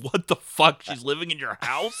and is like, what the fuck? She's living in your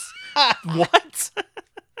house? What?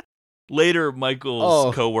 Later,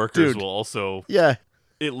 Michael's coworkers will also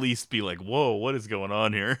at least be like, whoa, what is going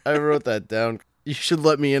on here? I wrote that down. You should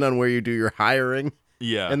let me in on where you do your hiring.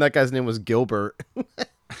 Yeah. And that guy's name was Gilbert.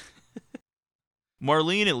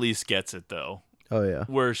 Marlene at least gets it, though. Oh, yeah.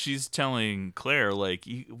 Where she's telling Claire, like,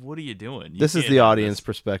 what are you doing? This is the audience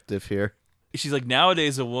perspective here. She's like,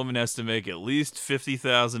 nowadays a woman has to make at least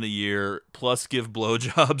 $50,000 a year, plus give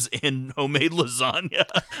blowjobs and homemade lasagna.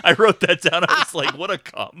 I wrote that down. I was like, what a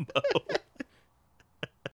combo.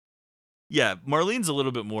 Yeah, Marlene's a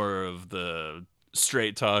little bit more of the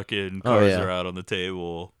straight talking, cards are out on the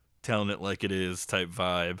table, telling it like it is type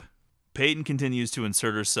vibe. Peyton continues to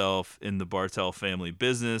insert herself in the Bartell family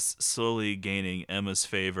business, slowly gaining Emma's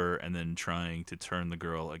favor and then trying to turn the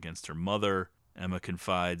girl against her mother. Emma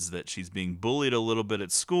confides that she's being bullied a little bit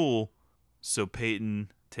at school, so Peyton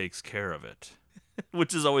takes care of it,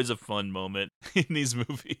 which is always a fun moment in these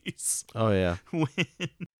movies. Oh, yeah. When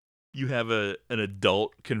you have an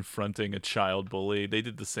adult confronting a child bully. They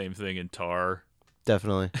did the same thing in Tar.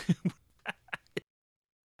 Definitely.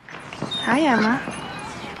 Hi, Emma.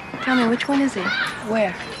 Tell me, which one is he?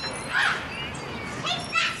 Where?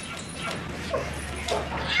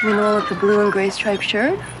 You mean the one with the blue and gray striped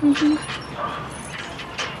shirt? Mm-hmm.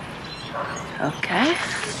 Okay.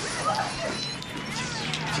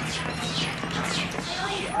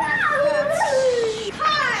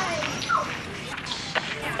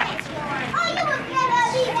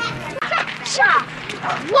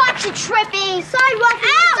 Watch it, Trippy! Sidewalk!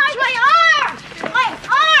 Ouch! My arm! My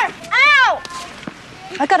arm! Ow!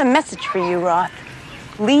 I got a message for you, Roth.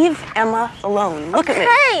 Leave Emma alone. Look at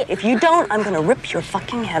me. If you don't, I'm gonna rip your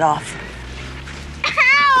fucking head off.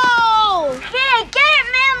 Ow! Get it,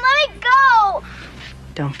 man! Let me go!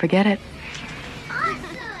 Don't forget it.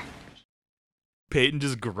 Peyton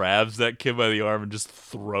just grabs that kid by the arm and just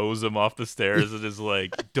throws him off the stairs and is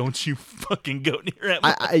like, don't you fucking go near him.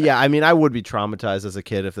 I mean, I would be traumatized as a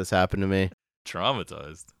kid if this happened to me.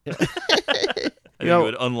 Traumatized? I think it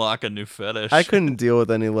would unlock a new fetish. I couldn't deal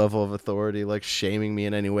with any level of authority, like shaming me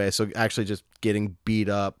in any way. So actually just getting beat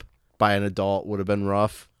up by an adult would have been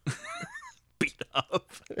rough. Beat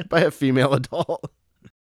up? By a female adult.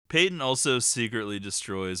 Peyton also secretly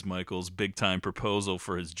destroys Michael's big-time proposal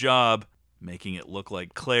for his job, making it look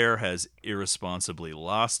like Claire has irresponsibly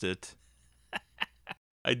lost it.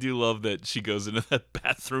 I do love that she goes into that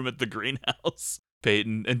bathroom at the greenhouse,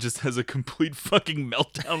 Peyton, and just has a complete fucking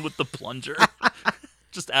meltdown with the plunger.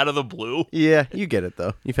 Just out of the blue. Yeah, you get it,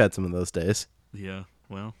 though. You've had some of those days. Yeah,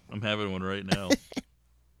 well, I'm having one right now.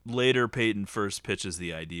 Later, Peyton first pitches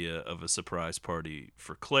the idea of a surprise party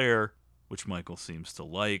for Claire, which Michael seems to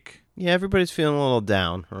like. Yeah, everybody's feeling a little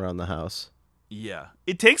down around the house. Yeah.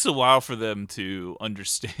 It takes a while for them to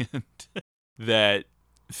understand that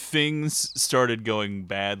things started going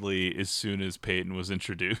badly as soon as Peyton was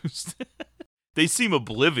introduced. They seem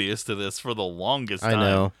oblivious to this for the longest time. I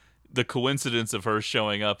know. The coincidence of her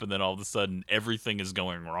showing up and then all of a sudden everything is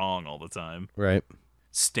going wrong all the time. Right.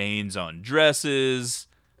 Stains on dresses.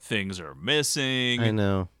 Things are missing. I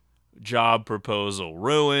know. Job proposal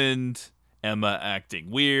ruined. Emma acting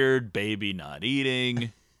weird. Baby not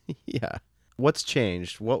eating. Yeah. What's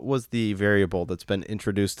changed? What was the variable that's been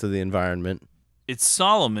introduced to the environment? It's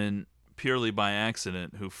Solomon, purely by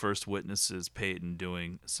accident, who first witnesses Peyton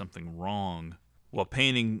doing something wrong. While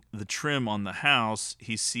painting the trim on the house,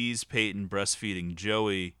 he sees Peyton breastfeeding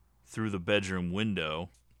Joey through the bedroom window.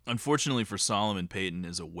 Unfortunately for Solomon, Peyton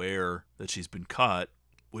is aware that she's been caught,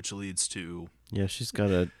 which leads to she's got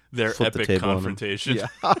to their epic confrontation. Yeah.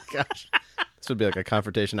 Oh, gosh. This would be like a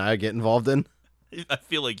confrontation I get involved in. I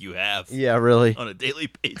feel like you have. Yeah, really. On a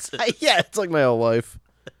daily basis. Yeah, it's like my whole life.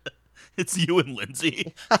 It's you and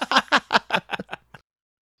Lindsay.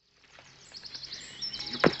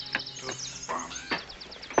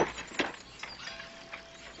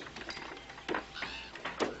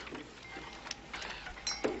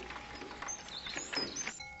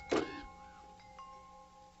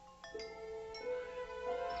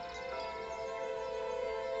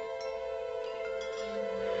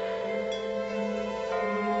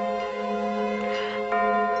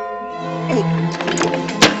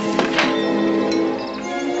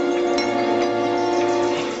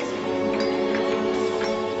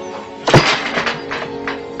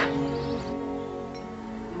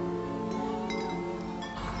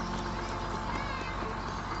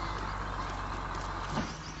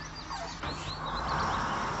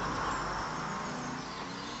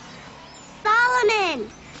 Solomon!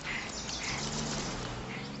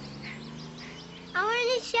 I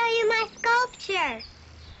want to show you my sculpture.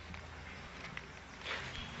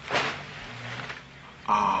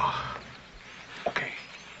 Okay.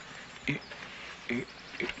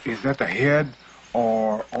 Is that the head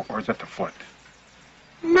or is that the foot?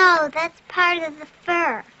 No, that's part of the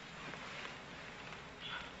fur.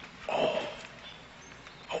 Oh,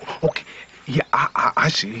 okay. Yeah, I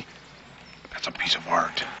see. That's a piece of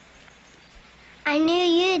art. I knew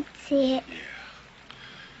you'd see it.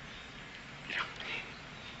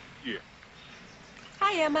 Yeah.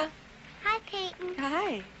 Hi, Emma. Hi, Peyton.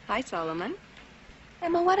 Hi. Hi, Solomon.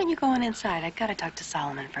 Emma, why don't you go on inside? I gotta talk to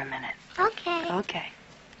Solomon for a minute. Okay. Okay.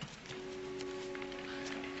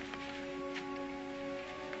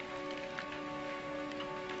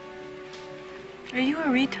 Are you a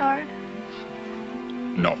retard?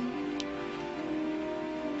 No.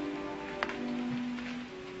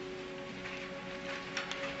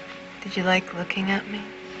 Did you like looking at me?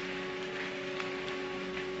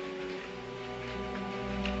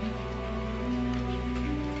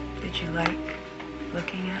 Did you like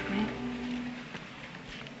looking at me?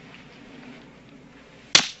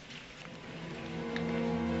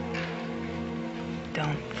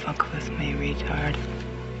 Don't fuck with me, retard.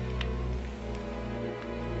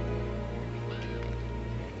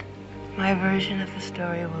 My version of the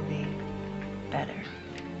story will be better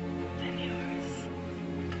than yours.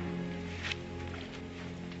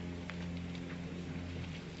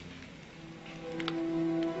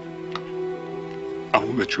 I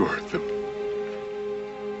won't let you hurt them.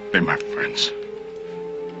 They're my friends.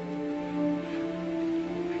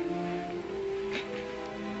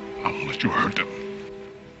 I won't let you hurt them.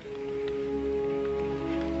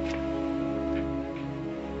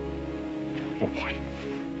 Oh, boy.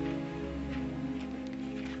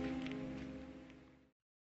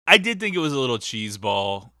 I did think it was a little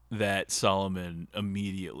cheeseball that Solomon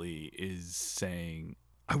immediately is saying,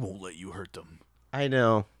 I won't let you hurt them. I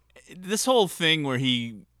know. This whole thing where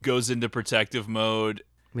he goes into protective mode,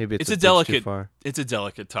 Maybe it's a bridge too delicate far. it's a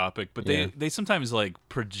delicate topic, but Yeah. they sometimes like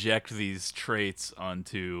project these traits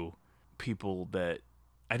onto people that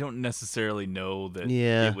I don't necessarily know that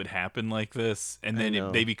Yeah. it would happen like this, and I then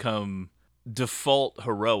know. they become default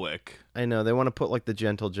heroic. I know. They want to put like the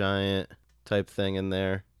gentle giant type thing in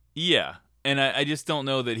there. Yeah, and I just don't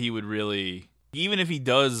know that he would really, even if he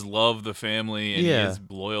does love the family and Yeah. he is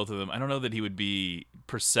loyal to them, I don't know that he would be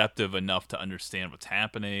perceptive enough to understand what's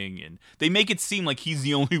happening. And they make it seem like he's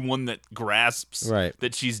the only one that grasps Right.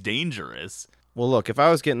 that she's dangerous. Well, look, if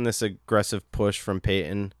I was getting this aggressive push from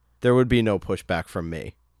Peyton, there would be no pushback from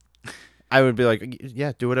me. I would be like,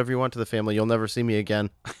 yeah, do whatever you want to the family. You'll never see me again.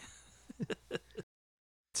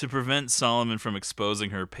 To prevent Solomon from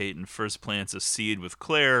exposing her, Peyton first plants a seed with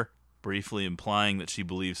Claire, briefly implying that she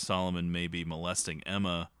believes Solomon may be molesting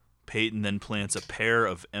Emma. Peyton then plants a pair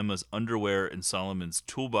of Emma's underwear in Solomon's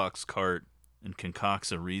toolbox cart and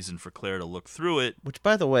concocts a reason for Claire to look through it. Which,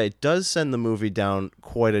 by the way, does send the movie down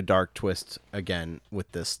quite a dark twist again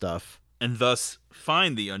with this stuff. And thus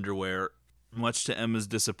find the underwear. Much to Emma's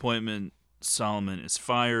disappointment, Solomon is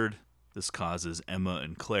fired. This causes Emma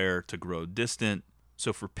and Claire to grow distant.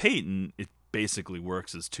 So for Peyton, it basically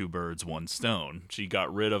works as two birds, one stone. She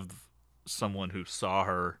got rid of someone who saw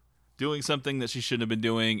her doing something that she shouldn't have been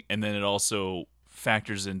doing, and then it also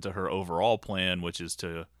factors into her overall plan, which is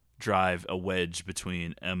to drive a wedge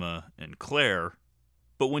between Emma and Claire.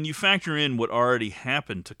 But when you factor in what already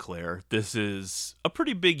happened to Claire, this is a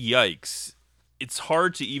pretty big yikes. It's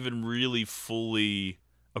hard to even really fully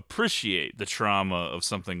appreciate the trauma of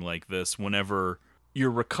something like this whenever you're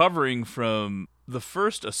recovering from the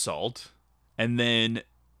first assault and then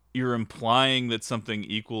you're implying that something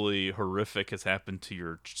equally horrific has happened to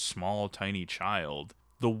your small, tiny child.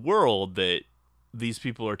 The world that these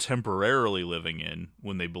people are temporarily living in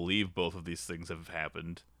when they believe both of these things have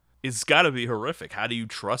happened, it's got to be horrific. How do you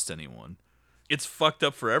trust anyone? It's fucked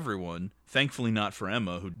up for everyone. Thankfully not for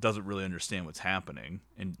Emma, who doesn't really understand what's happening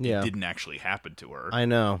and it didn't actually happen to her. I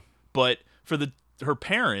know. But for her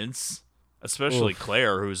parents, especially Oof.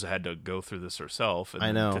 Claire, who's had to go through this herself, and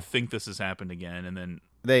I know. to think this has happened again, and then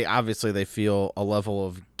They feel a level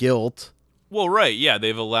of guilt. well, right, yeah,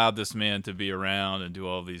 they've allowed this man to be around and do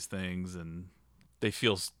all these things, and they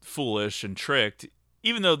feel foolish and tricked,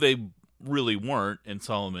 even though they really weren't, and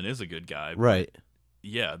Solomon is a good guy. Right. But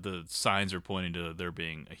yeah, the signs are pointing to there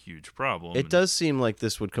being a huge problem. It does seem like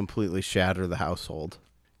this would completely shatter the household.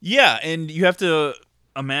 Yeah, and you have to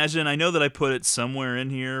imagine, I know that I put it somewhere in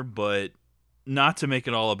here, but not to make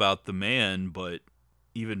it all about the man, but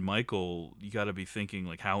even Michael, you got to be thinking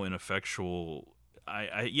like how ineffectual.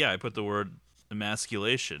 I put the word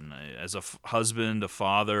emasculation. As a husband, a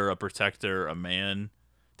father, a protector, a man,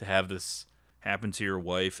 to have this happen to your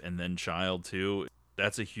wife and then child too,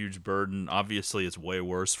 That's a huge burden. Obviously, it's way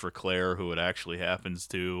worse for Claire, who it actually happens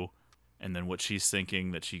to, and then what she's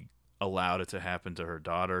thinking that she allowed it to happen to her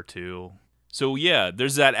daughter, too. So, yeah,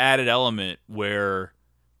 there's that added element where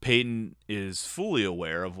Peyton is fully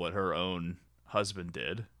aware of what her own husband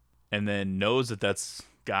did, and then knows that that's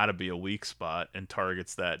got to be a weak spot and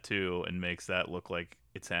targets that, too, and makes that look like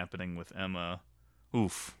it's happening with Emma.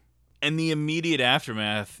 Oof. And the immediate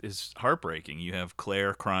aftermath is heartbreaking. You have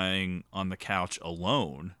Claire crying on the couch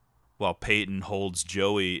alone while Peyton holds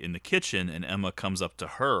Joey in the kitchen and Emma comes up to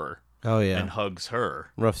her and hugs her.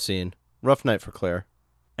 Rough scene. Rough night for Claire.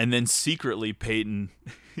 And then secretly Peyton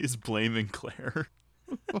is blaming Claire.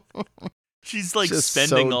 She's like just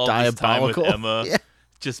spending so all this time with diabolical. Emma. Yeah.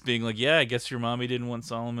 Just being like, yeah, I guess your mommy didn't want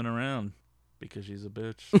Solomon around because she's a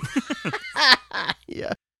bitch.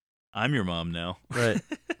 Yeah. I'm your mom now. Right.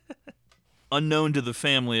 Unknown to the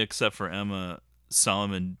family except for Emma,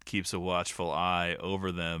 Solomon keeps a watchful eye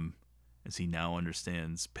over them as he now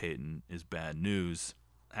understands Peyton is bad news.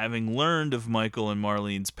 Having learned of Michael and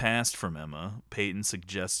Marlene's past from Emma, Peyton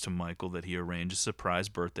suggests to Michael that he arrange a surprise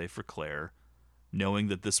birthday for Claire, knowing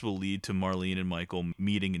that this will lead to Marlene and Michael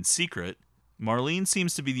meeting in secret. Marlene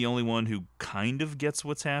seems to be the only one who kind of gets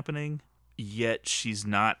what's happening, yet she's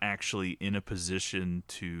not actually in a position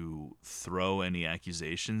to throw any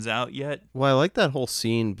accusations out yet. Well, I like that whole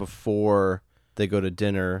scene before they go to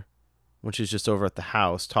dinner when she's just over at the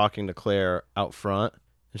house talking to Claire out front.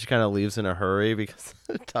 And she kind of leaves in a hurry because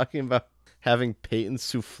they're talking about having Peyton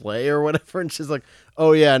souffle or whatever. And she's like,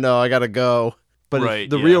 oh, yeah, no, I got to go. But Right,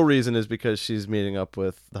 the yeah. real reason is because she's meeting up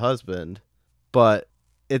with the husband. But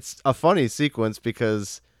it's a funny sequence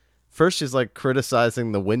because first she's like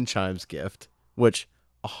criticizing the wind chimes gift, which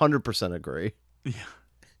 100% agree. Yeah.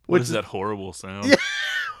 Which What is that horrible sound?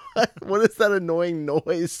 Yeah. What is that annoying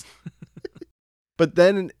noise? But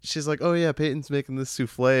then she's like, oh, yeah, Peyton's making this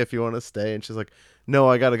souffle if you want to stay. And she's like, no,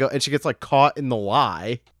 I got to go. And she gets like caught in the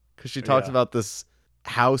lie because she talks about this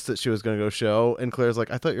house that she was going to go show. And Claire's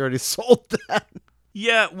like, I thought you already sold that.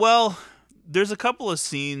 Yeah, well, there's a couple of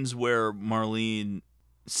scenes where Marlene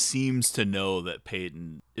seems to know that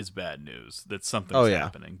Peyton is bad news, that something's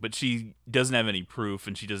happening. But she doesn't have any proof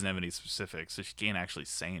and she doesn't have any specifics, so she can't actually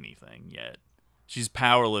say anything yet. She's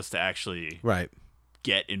powerless to actually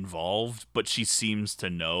get involved, but she seems to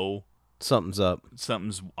know something's up.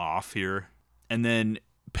 Something's off here. And then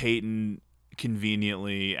Peyton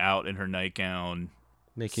conveniently out in her nightgown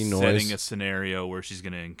making noise, setting a scenario where she's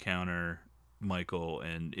going to encounter Michael,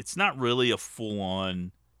 and it's not really a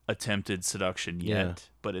full-on attempted seduction yet,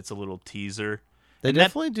 but it's a little teaser. They and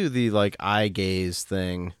definitely do the like eye gaze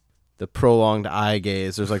thing, the prolonged eye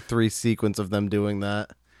gaze. There's like 3 sequences of them doing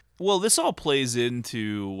that. Well, this all plays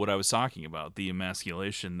into what I was talking about, the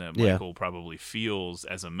emasculation that Michael probably feels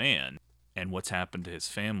as a man and what's happened to his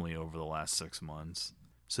family over the last 6 months.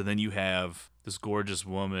 So then you have this gorgeous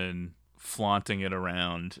woman flaunting it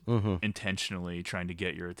around intentionally, trying to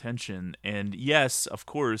get your attention. And yes, of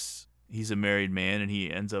course, he's a married man and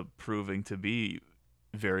he ends up proving to be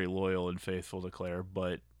very loyal and faithful to Claire.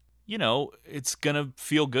 But, you know, it's going to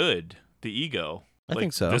feel good, the ego. I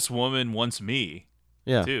think so. This woman wants me,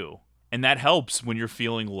 too. And that helps when you're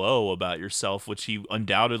feeling low about yourself, which he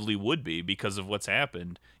undoubtedly would be because of what's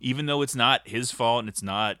happened. Even though it's not his fault and it's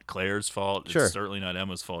not Claire's fault. It's certainly not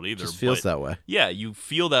Emma's fault either. It just feels that way. Yeah, you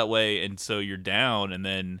feel that way, and so you're down, and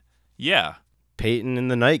then, Peyton in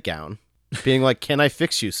the nightgown being like, can I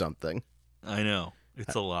fix you something? I know.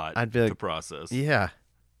 It's a lot I'd be like, to process. Yeah.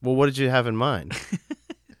 Well, what did you have in mind?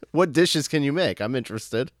 What dishes can you make? I'm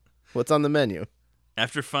interested. What's on the menu?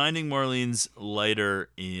 After finding Marlene's lighter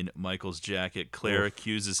in Michael's jacket, Claire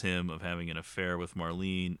accuses him of having an affair with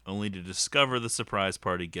Marlene, only to discover the surprise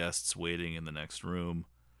party guests waiting in the next room.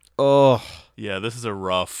 Oh. Yeah, this is a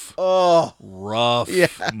rough moment.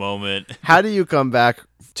 How do you come back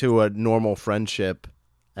to a normal friendship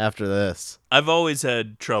after this? I've always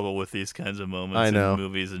had trouble with these kinds of moments in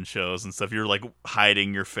movies and shows and stuff. You're like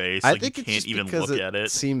hiding your face. I like think you it's can't just even because look at it.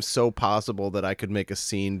 It seems so possible that I could make a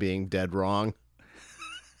scene being dead wrong.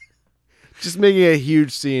 Just making a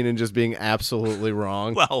huge scene and just being absolutely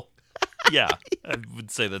wrong. Well, yeah, I would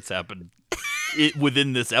say that's happened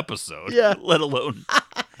within this episode, Yeah. let alone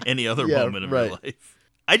any other moment of your right. life.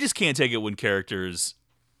 I just can't take it when characters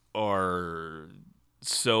are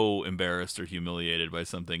so embarrassed or humiliated by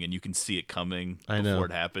something and you can see it coming before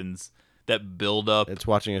it happens. That build-up. It's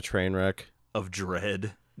watching a train wreck. Of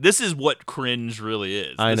dread. This is what cringe really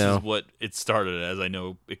is. I know. This is what it started as. I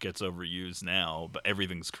know it gets overused now, but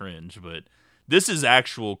everything's cringe. But this is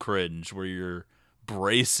actual cringe where you're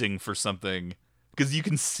bracing for something because you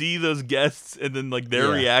can see those guests and then like their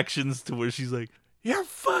reactions to where she's like, "You're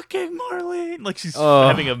fucking Marlene!" Like she's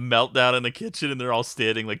having a meltdown in the kitchen, and they're all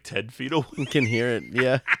standing like 10 feet away. You can hear it.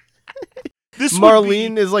 Yeah. This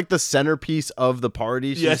Marlene is like the centerpiece of the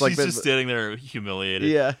party. She's like just standing there humiliated.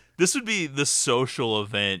 Yeah. This would be the social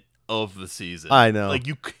event of the season. I know. Like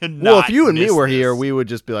you cannot. Well, if you and me miss were this. here, we would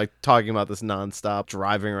just be like talking about this nonstop,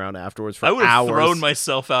 driving around afterwards for I would have hours. thrown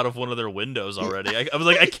myself out of one of their windows already. I was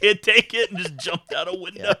like, I can't take it, and just jumped out a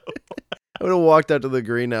window. Yeah. I would have walked out to the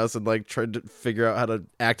greenhouse and like tried to figure out how to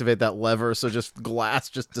activate that lever so just glass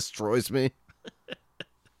just destroys me.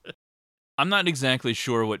 I'm not exactly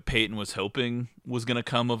sure what Peyton was hoping was going to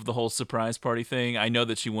come of the whole surprise party thing. I know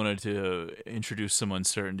that she wanted to introduce some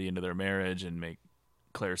uncertainty into their marriage and make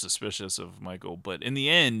Claire suspicious of Michael, but in the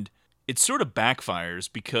end, it sort of backfires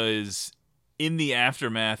because in the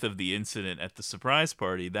aftermath of the incident at the surprise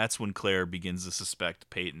party, that's when Claire begins to suspect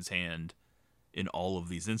Peyton's hand in all of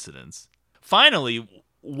these incidents. Finally,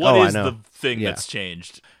 what is the thing that's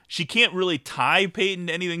changed? She can't really tie Peyton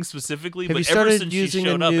to anything specifically, Have but you ever since using she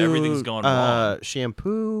showed up, everything's gone wrong.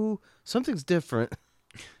 Shampoo, something's different.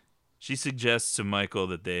 She suggests to Michael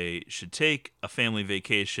that they should take a family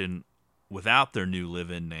vacation without their new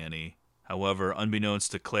live-in nanny. However,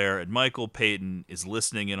 unbeknownst to Claire and Michael, Peyton is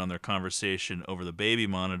listening in on their conversation over the baby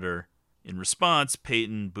monitor. In response,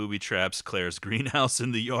 Peyton booby traps Claire's greenhouse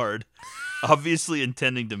in the yard, obviously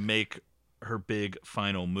intending to make her big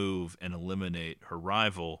final move and eliminate her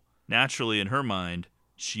rival. Naturally, in her mind,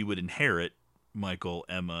 she would inherit Michael,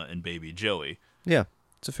 Emma, and baby Joey. Yeah,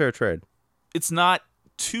 it's a fair trade. It's not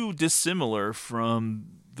too dissimilar from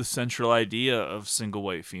the central idea of single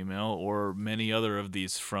white female or many other of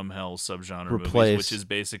these from hell subgenre movies, which is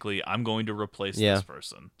basically, I'm going to replace this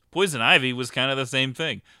person. Poison Ivy was kind of the same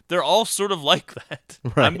thing. They're all sort of like that.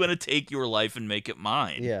 Right. I'm going to take your life and make it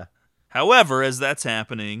mine. Yeah. However, as that's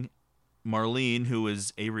happening, Marlene, who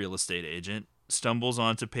is a real estate agent, stumbles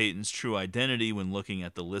onto Peyton's true identity when looking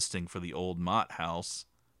at the listing for the old Mott house.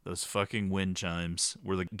 Those fucking wind chimes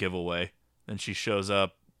were the giveaway. Then she shows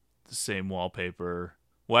up, the same wallpaper.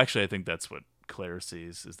 Well, actually, I think that's what Claire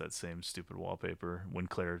sees, is that same stupid wallpaper when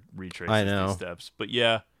Claire retraces these steps. But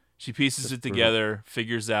yeah, she pieces it together,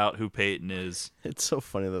 figures out who Peyton is. It's so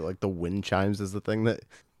funny that like the wind chimes is the thing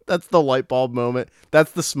that's the light bulb moment.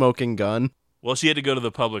 That's the smoking gun. Well, she had to go to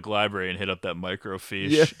the public library and hit up that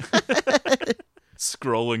microfiche. Yeah.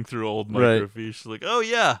 Scrolling through old microfiche. She's like, oh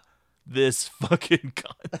yeah, this fucking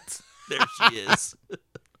cunt. There she is.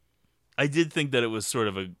 I did think that it was sort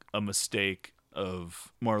of a mistake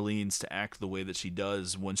of Marlene's to act the way that she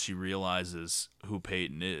does once she realizes who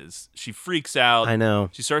Peyton is. She freaks out. I know.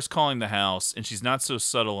 She starts calling the house, and she's not so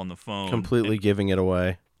subtle on the phone. Completely giving it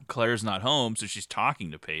away. Claire's not home, so she's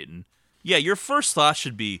talking to Peyton. Yeah, your first thought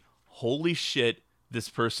should be, holy shit, this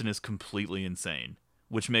person is completely insane,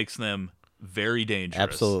 which makes them very dangerous.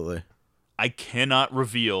 Absolutely. I cannot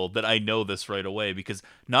reveal that I know this right away because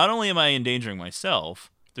not only am I endangering myself,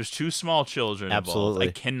 there's two small children involved. I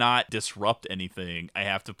cannot disrupt anything. I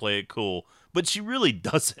have to play it cool. But she really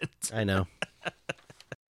doesn't. I know.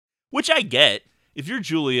 Which I get. If you're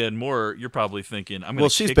Julia and Moore, you're probably thinking, I'm going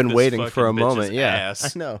to she's been waiting for a moment. Yeah,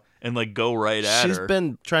 ass I know. And like go right at her. She's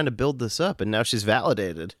been trying to build this up, and now she's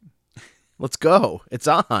validated. Let's go. It's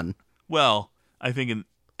on. Well, I think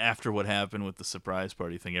after what happened with the surprise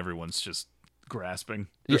party thing, everyone's just grasping.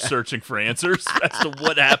 They're searching for answers as to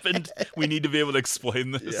what happened. We need to be able to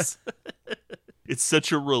explain this. Yeah. It's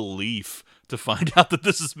such a relief to find out that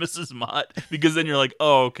this is Mrs. Mott, because then you're like,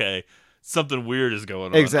 oh, okay, something weird is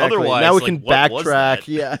going on. Exactly. Otherwise, now we can backtrack.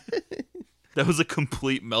 Yeah. That was a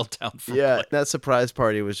complete meltdown for Claire. That surprise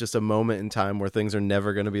party was just a moment in time where things are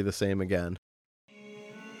never going to be the same again.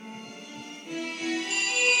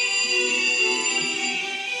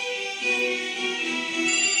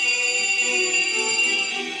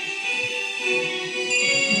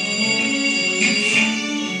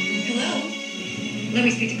 Let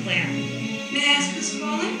me speak to Claire. May I ask who's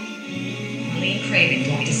calling? Marlene Craven. Do you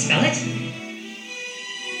want me to spell it?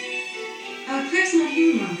 Claire's not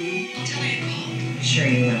here, Marlene. I'll tell her you called. Sure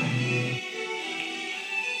you will.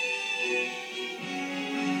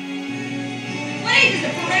 What is this,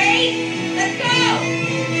 a parade? Let's go!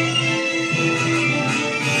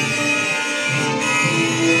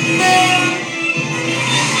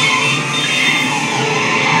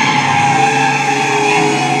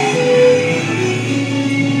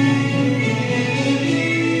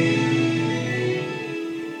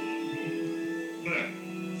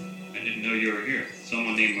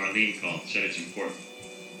 Marlene called, said it's important.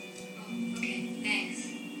 Oh, okay, thanks.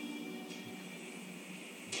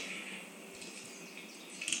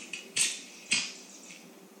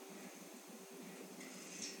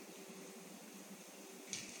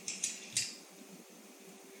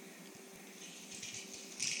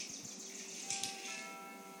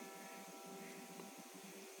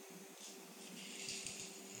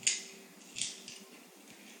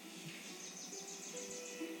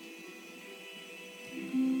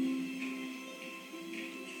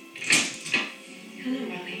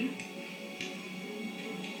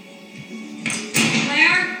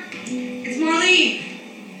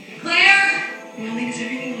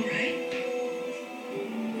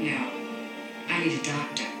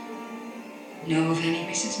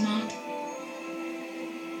 Yes, Mom?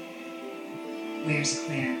 Where's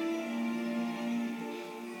Claire?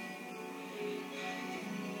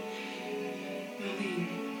 Marlene.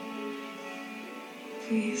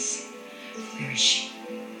 Please. Where is she?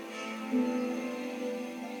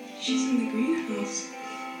 She's in the greenhouse.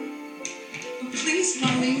 Oh, please,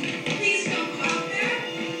 Marlene. Please don't go out there.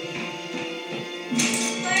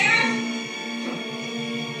 Claire?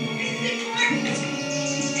 This is important.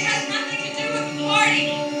 It has nothing to do with the party.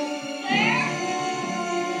 Claire?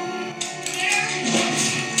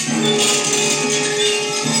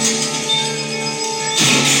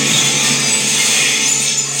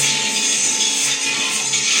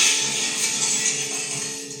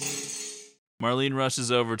 Marlene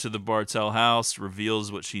rushes over to the Bartell house,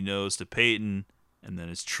 reveals what she knows to Peyton, and then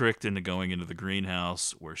is tricked into going into the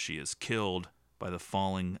greenhouse where she is killed by the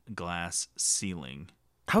falling glass ceiling.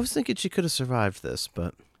 I was thinking she could have survived this,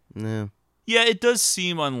 but no. Yeah, it does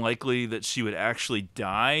seem unlikely that she would actually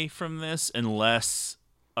die from this unless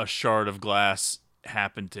a shard of glass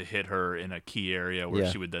happened to hit her in a key area where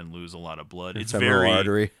she would then lose a lot of blood. It's very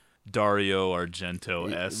artery. Dario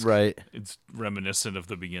Argento-esque. Right. It's reminiscent of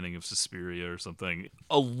the beginning of Suspiria or something.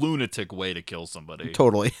 A lunatic way to kill somebody.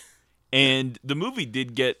 Totally. And the movie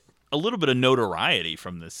did get a little bit of notoriety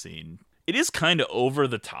from this scene. It is kind of over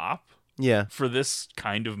the top. Yeah. For this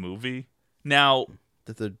kind of movie. Now,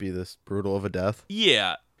 that there'd be this brutal of a death.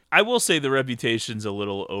 Yeah. I will say the reputation's a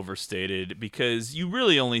little overstated because you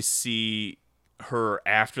really only see her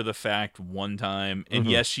after the fact one time. And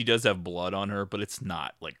yes, she does have blood on her, but it's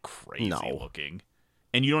not like crazy looking.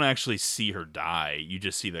 And you don't actually see her die. You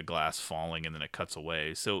just see the glass falling and then it cuts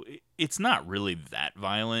away. So it's not really that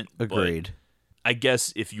violent. Agreed. I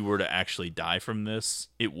guess if you were to actually die from this,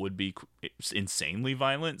 it would be insanely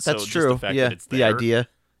violent. That's so true. Just the fact that it's there, the idea.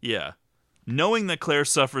 Yeah. Knowing that Claire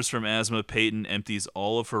suffers from asthma, Peyton empties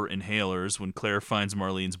all of her inhalers. When Claire finds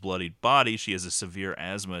Marlene's bloodied body, she has a severe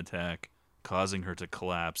asthma attack, causing her to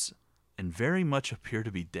collapse and very much appear to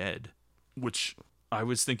be dead, which I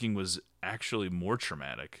was thinking was actually more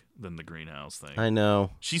traumatic than the greenhouse thing. I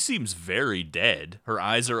know. She seems very dead. Her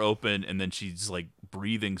eyes are open, and then she's like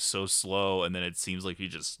breathing so slow, and then it seems like he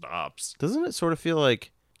just stops. Doesn't it sort of feel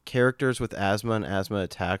like characters with asthma and asthma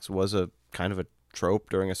attacks was a kind of a trope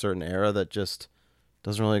during a certain era that just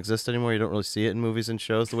doesn't really exist anymore? You don't really see it in movies and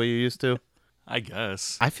shows the way you used to? I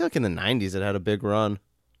guess. I feel like in the 90s it had a big run.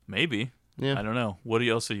 Maybe. Yeah. I don't know. What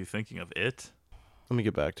else are you thinking of? It? Let me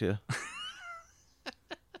get back to you.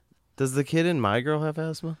 Does the kid in My Girl have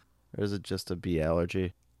asthma? Or is it just a bee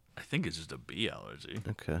allergy? I think it's just a bee allergy.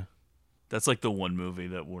 Okay. That's like the one movie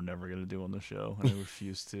that we're never going to do on the show. And I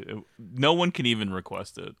refuse to. No one can even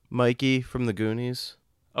request it. Mikey from the Goonies.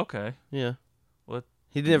 Okay. Yeah. What?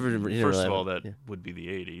 He never. First of all, that would be the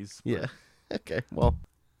 80s. Yeah. Okay. Well.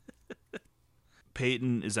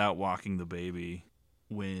 Peyton is out walking the baby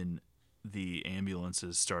when the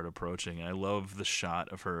ambulances start approaching. I love the shot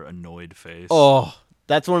of her annoyed face. Oh,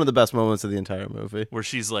 that's one of the best moments of the entire movie. Where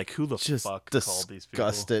she's like, who the fuck called these people?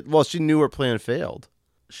 Disgusted. Well, she knew her plan failed.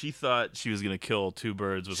 She thought she was going to kill two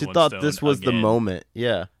birds with one stone. She thought this was the moment.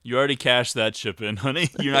 Yeah. You already cashed that chip in, honey.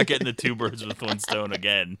 You're not getting the two birds with one stone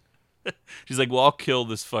again. She's like, well, I'll kill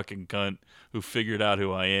this fucking cunt who figured out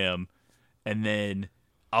who I am, and then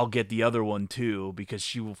I'll get the other one too because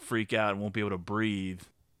she will freak out and won't be able to breathe.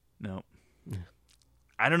 No.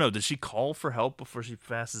 I don't know. Did she call for help before she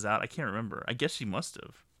passes out? I can't remember. I guess she must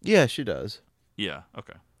have. Yeah, she does. Yeah,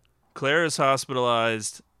 okay. Claire is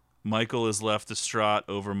hospitalized. Michael is left distraught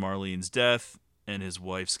over Marlene's death and his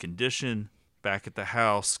wife's condition. Back at the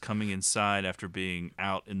house, coming inside after being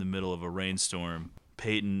out in the middle of a rainstorm,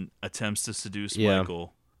 Peyton attempts to seduce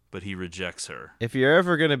Michael, but he rejects her. If you're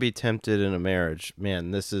ever going to be tempted in a marriage,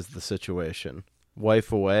 man, this is the situation.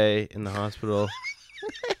 Wife away in the hospital.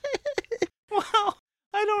 Well,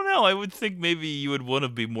 I don't know. I would think maybe you would want to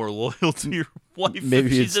be more loyal to your wife.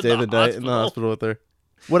 Maybe you'd she's stay the night in the hospital with her.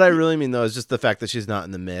 What I really mean, though, is just the fact that she's not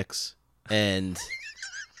in the mix. And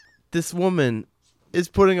this woman is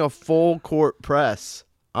putting a full court press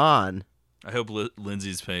on. I hope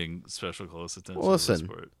Lindsay's paying special close attention Well, to this listen,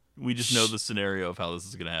 part. We just know the scenario of how this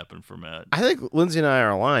is going to happen for Matt. I think Lindsay and I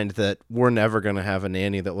are aligned that we're never going to have a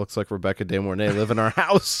nanny that looks like Rebecca De Mornay live in our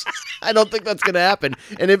house. I don't think that's going to happen.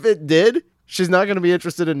 And if it did, she's not going to be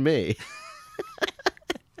interested in me.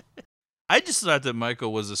 I just thought that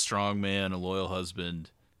Michael was a strong man, a loyal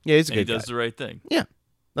husband. Yeah, he's a good guy. He does guy. the right thing. Yeah,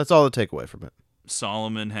 that's all to take away from it.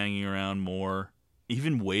 Solomon hanging around more,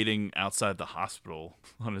 even waiting outside the hospital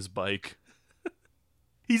on his bike.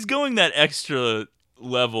 He's going that extra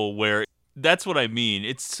level where that's what I mean.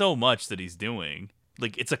 It's so much that he's doing.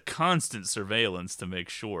 Like, it's a constant surveillance to make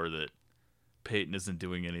sure that Peyton isn't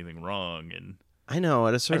doing anything wrong. And I know,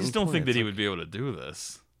 at a certain I just don't point, think that it's he like- would be able to do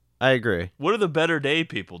this. I agree. What are the better day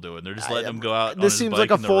people doing? They're just letting him go out on This his seems bike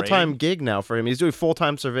like a in the full-time rain? gig now for him. He's doing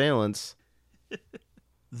full-time surveillance.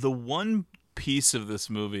 The one piece of this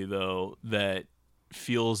movie, though, that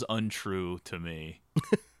feels untrue to me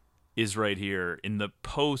is right here in the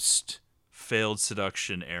post-failed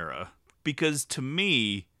seduction era. Because to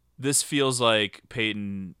me, this feels like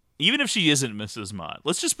Peyton, even if she isn't Mrs. Mott,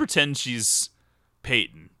 let's just pretend she's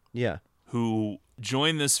Peyton, Yeah. who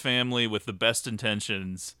joined this family with the best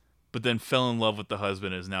intentions, but then fell in love with the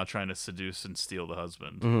husband and is now trying to seduce and steal the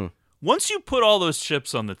husband. Mm-hmm. Once you put all those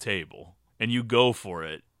chips on the table and you go for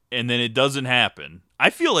it, and then it doesn't happen, I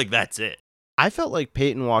feel like that's it. I felt like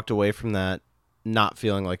Peyton walked away from that not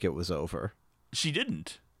feeling like it was over. She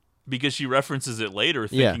didn't, because she references it later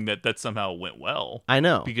thinking that somehow went well. I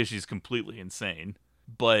know. Because she's completely insane.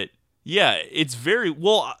 But yeah, it's very,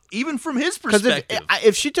 well, even from his Because perspective.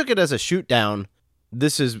 if she took it as a shoot down,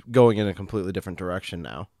 this is going in a completely different direction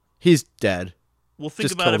now. He's dead. Well, think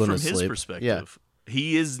Just about it killed in from his his sleep. perspective. Yeah.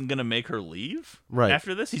 He isn't going to make her leave Right.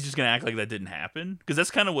 after this. He's just going to act like that didn't happen. Because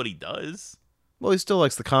that's kind of what he does, Well, he still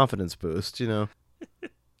likes the confidence boost, you know.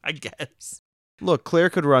 I guess. Look, Claire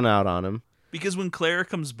could run out on him. Because when Claire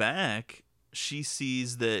comes back, she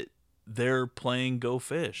sees that they're playing Go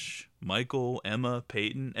Fish. Michael, Emma,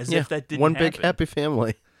 Peyton, as if that didn't one happen. big happy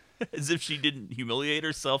family. As if she didn't humiliate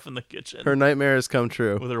herself in the kitchen. Her nightmare has come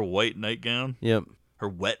true. With her white nightgown. Yep. Her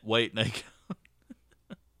wet white nightgown.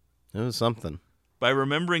 It was something. By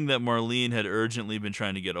remembering that Marlene had urgently been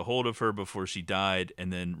trying to get a hold of her before she died,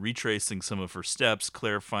 and then retracing some of her steps,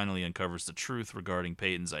 Claire finally uncovers the truth regarding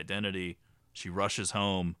Peyton's identity. She rushes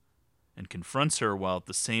home and confronts her while at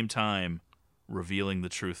the same time revealing the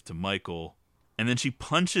truth to Michael. And then she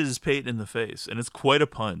punches Peyton in the face, and it's quite a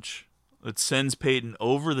punch. It sends Peyton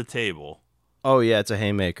over the table. Oh, yeah, it's a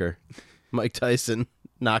haymaker. Mike Tyson,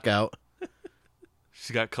 knockout.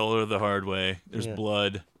 She's got color the hard way. There's Yeah.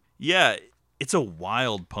 blood. Yeah, it's a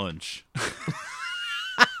wild punch.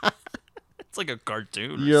 It's like a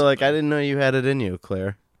cartoon. You're like, I didn't know you had it in you,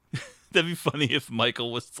 Claire. That'd be funny if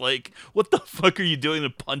Michael was like, what the fuck are you doing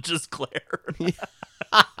that punches Claire?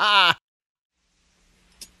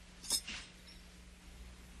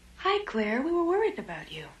 Hi, Claire. We were worried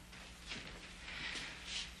about you.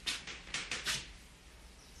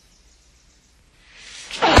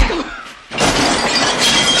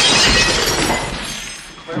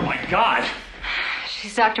 Claire, my God!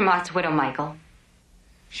 She's Dr. Mott's widow, Michael.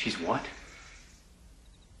 She's what?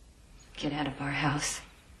 Get out of our house.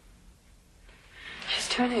 She's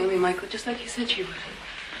turning on me, Michael, just like you said she would.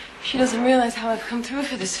 She doesn't realize how I've come through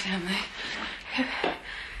for this family. You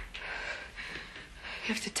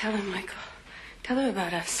have to tell her, Michael. Tell her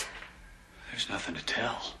about us. There's nothing to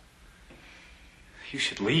tell. You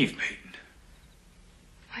should leave, Peyton.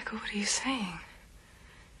 Michael, what are you saying?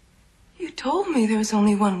 You told me there was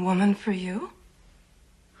only one woman for you.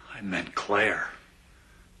 I meant Claire.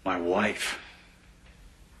 My wife.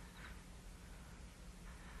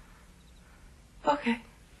 Okay,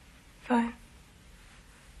 fine.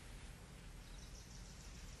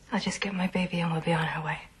 I'll just get my baby and we'll be on our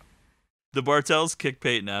way. The Bartels kick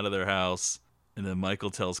Peyton out of their house, and then Michael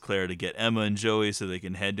tells Claire to get Emma and Joey so they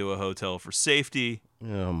can head to a hotel for safety.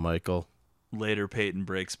 Oh, Michael. Later, Peyton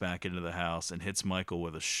breaks back into the house and hits Michael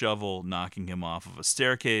with a shovel, knocking him off of a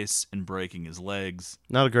staircase and breaking his legs.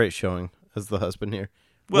 Not a great showing as the husband here.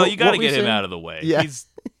 Well, What- you got to what were you get him saying? out of the way. Yeah.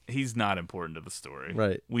 He's not important to the story.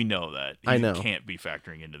 Right. We know that. I know. He can't be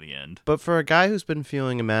factoring into the end. But for a guy who's been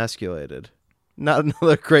feeling emasculated, not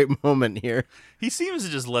another great moment here. He seems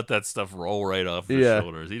to just let that stuff roll right off his Yeah.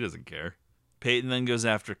 shoulders. He doesn't care. Peyton then goes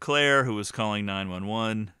after Claire, who was calling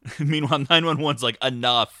 911. Meanwhile, 911's like,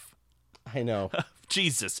 enough. I know.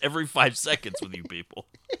 Jesus, every 5 seconds with you people.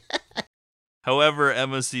 However,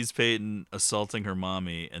 Emma sees Peyton assaulting her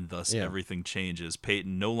mommy, and thus everything changes.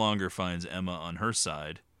 Peyton no longer finds Emma on her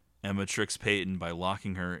side. Emma tricks Peyton by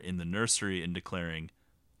locking her in the nursery and declaring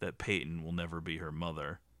that Peyton will never be her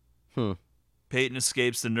mother. Peyton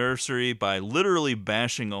escapes the nursery by literally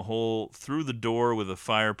bashing a hole through the door with a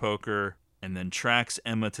fire poker, and then tracks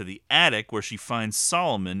Emma to the attic where she finds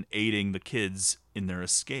Solomon aiding the kids in their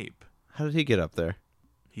escape. How did he get up there?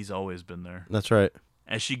 He's always been there. That's right.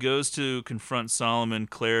 As she goes to confront Solomon,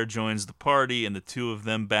 Claire joins the party, and the two of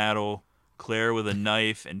them battle. Claire with a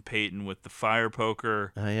knife and Peyton with the fire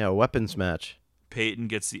poker. Yeah, weapons match. Peyton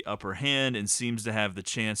gets the upper hand and seems to have the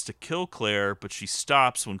chance to kill Claire, but she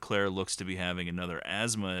stops when Claire looks to be having another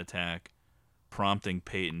asthma attack, prompting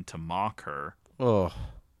Peyton to mock her. Oh.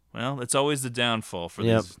 Well, it's always the downfall for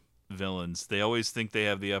Yep. these villains. They always think they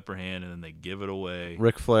have the upper hand, and then they give it away.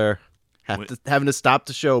 Ric Flair having to stop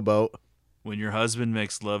the showboat. When your husband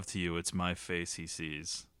makes love to you, it's my face he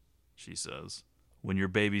sees, she says. When your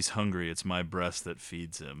baby's hungry, it's my breast that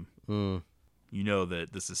feeds him. Mm. You know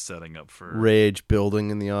that this is setting up for Rage building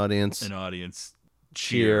in the audience. an audience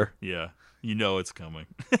cheer. Yeah, you know it's coming.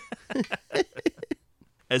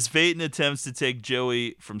 As Peyton attempts to take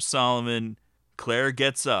Joey from Solomon, Claire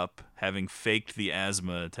gets up, having faked the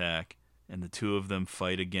asthma attack, and the two of them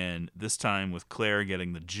fight again, this time with Claire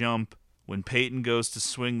getting the jump. When Peyton goes to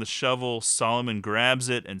swing the shovel, Solomon grabs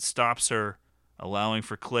it and stops her, allowing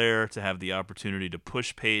for Claire to have the opportunity to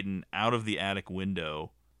push Peyton out of the attic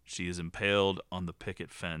window. She is impaled on the picket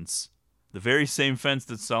fence, the very same fence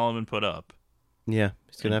that Solomon put up. Yeah,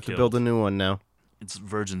 he's going to have killed. to build a new one now. It's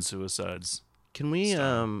virgin suicides. Can we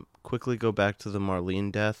quickly go back to the Marlene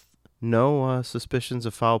death? No suspicions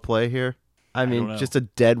of foul play here? I don't mean, know. just a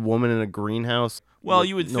dead woman in a greenhouse. Well, with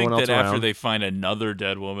you would no think one that else after around. they find another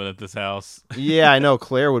dead woman at this house. Yeah, I know.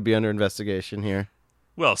 Claire would be under investigation here.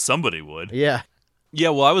 Well, somebody would. Yeah. Yeah,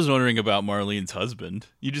 well, I was wondering about Marlene's husband.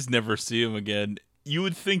 You just never see him again. You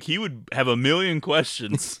would think he would have a million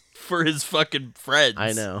questions for his fucking friends.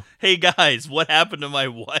 I know. Hey, guys, what happened to my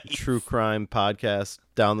wife? True crime podcast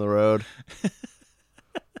down the road.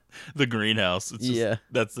 The Greenhouse. It's just, Yeah.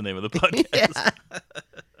 That's the name of the podcast.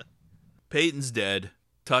 Peyton's dead.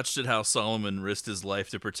 Touched at how Solomon risked his life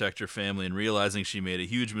to protect her family and realizing she made a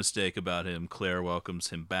huge mistake about him, Claire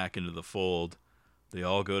welcomes him back into the fold. They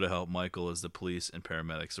all go to help Michael as the police and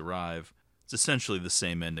paramedics arrive. It's essentially the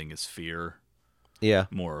same ending as Fear. Yeah.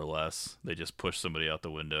 More or less. They just push somebody out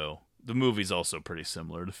the window. The movie's also pretty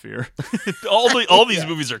similar to Fear. all these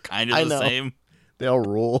movies are kind of the same. They all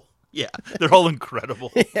rule. Yeah, they're all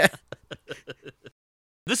incredible. Yeah.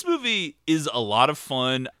 This movie is a lot of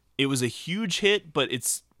fun. It was a huge hit, but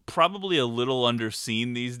it's probably a little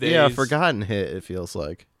underseen these days. Yeah, a forgotten hit, it feels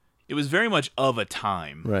like. It was very much of a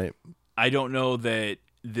time. Right. I don't know that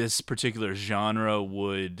this particular genre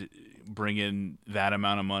would bring in that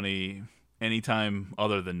amount of money anytime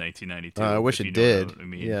other than 1992. I wish if it you know did. what I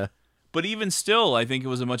mean. Yeah. But even still, I think it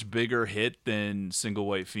was a much bigger hit than Single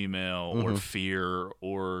White Female or Fear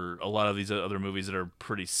or a lot of these other movies that are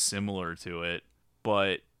pretty similar to it.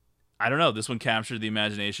 But I don't know. This one captured the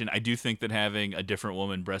imagination. I do think that having a different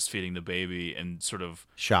woman breastfeeding the baby and sort of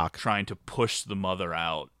trying to push the mother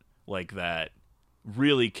out like that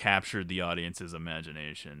really captured the audience's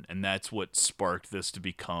imagination. And that's what sparked this to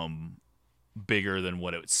become bigger than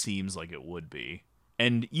what it seems like it would be.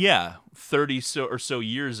 And yeah, 30 or so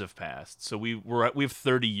years have passed. So we have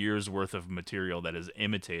 30 years worth of material that has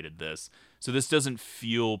imitated this. So this doesn't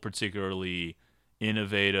feel particularly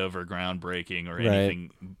innovative or groundbreaking or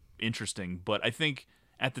anything interesting. But I think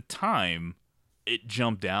at the time, it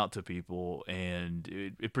jumped out to people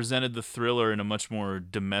and it presented the thriller in a much more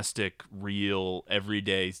domestic, real,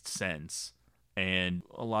 everyday sense. And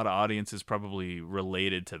a lot of audiences probably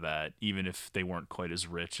related to that, even if they weren't quite as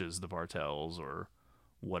rich as the Bartels or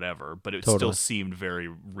whatever, but it still seemed very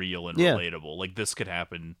real and relatable. Like this could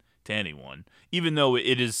happen to anyone, even though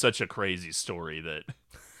it is such a crazy story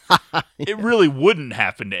that it really wouldn't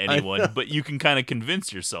happen to anyone, but you can kind of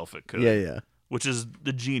convince yourself it could. Yeah. Which is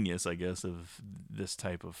the genius, I guess, of this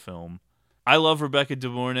type of film. I love Rebecca De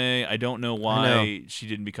Mornay. I don't know why she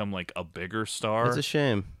didn't become like a bigger star. It's a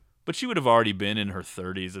shame. But she would have already been in her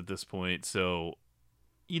 30s at this point, so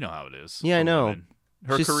you know how it is. Yeah, I know. Women.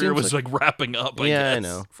 Her career was like wrapping up, I guess, I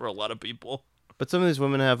know. for a lot of people. But some of these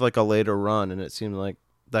women have like a later run, and it seemed like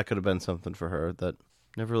that could have been something for her that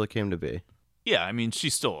never really came to be. Yeah, I mean,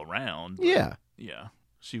 she's still around. Yeah. Yeah.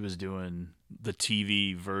 She was doing the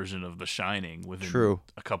TV version of The Shining within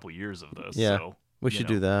a couple years of this. Yeah. So, we should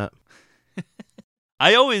do that.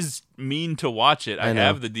 I always mean to watch it. I know.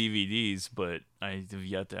 have the DVDs, but I have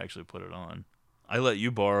yet to actually put it on. I let you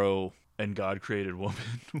borrow And God Created Woman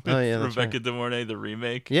with Rebecca De Mornay, the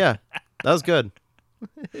remake. Yeah, that was good.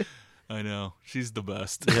 I know. She's the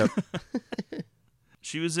best. Yep.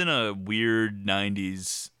 She was in a weird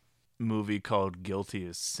 90s movie called Guilty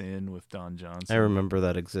as Sin with Don Johnson. I remember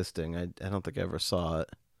that existing. I don't think I ever saw it.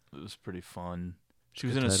 It was pretty fun. She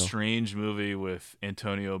was in a strange movie with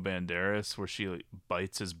Antonio Banderas where she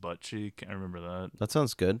bites his butt cheek. I remember that. That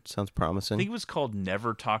sounds good. Sounds promising. I think it was called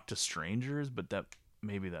Never Talk to Strangers, but that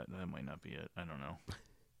might not be it. I don't know.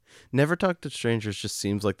 Never Talk to Strangers just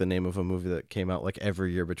seems like the name of a movie that came out like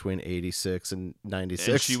every year between 86 and 96.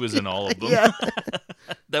 And she was in all of them. Yeah.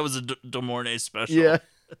 That was a De Mornay special. Yeah.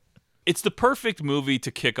 It's the perfect movie to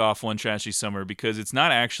kick off One Trashy Summer because it's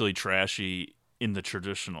not actually trashy in the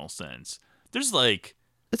traditional sense. There's like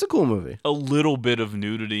It's a cool movie. A little bit of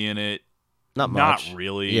nudity in it. Not much. Not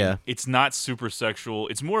really. Yeah. It's not super sexual.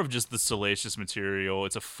 It's more of just the salacious material.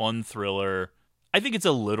 It's a fun thriller. I think it's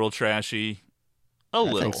a little trashy. A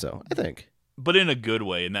little. I think so. I think. But in a good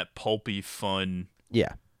way, in that pulpy, fun,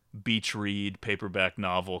 yeah, beach read, paperback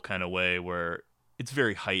novel kind of way where it's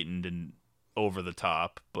very heightened and over the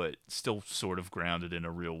top, but still sort of grounded in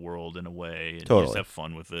a real world in a way. And you just have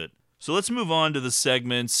fun with it. So let's move on to the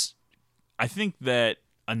segments. I think that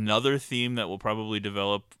another theme that will probably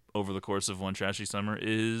develop over the course of One Trashy Summer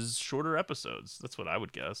is shorter episodes. That's what I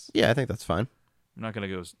would guess. Yeah, I think that's fine. I'm not going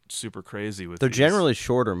to go super crazy with They're these. generally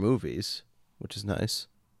shorter movies, which is nice.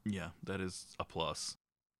 Yeah, that is a plus.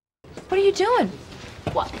 What are you doing?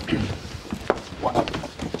 What?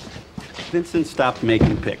 Vincent stopped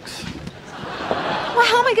making pics. Well,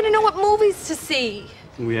 how am I going to know what movies to see?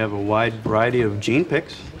 We have a wide variety of Gene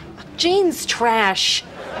pics. Gene's trash.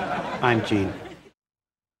 I'm Gene.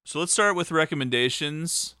 So let's start with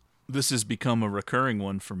recommendations. This has become a recurring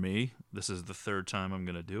one for me. This is the third time I'm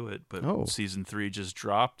going to do it, but season 3 just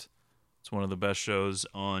dropped. It's one of the best shows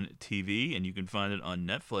on TV, and you can find it on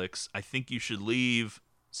Netflix. I Think You Should Leave,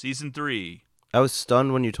 season 3. I was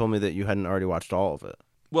stunned when you told me that you hadn't already watched all of it.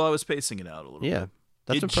 Well, I was pacing it out a little bit.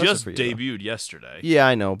 That's it impressive just for you, debuted yesterday. Yeah,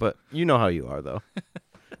 I know, but you know how you are, though.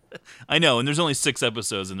 I know, and there's only 6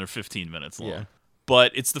 episodes, and they're 15 minutes long. Yeah.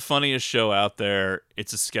 But it's the funniest show out there.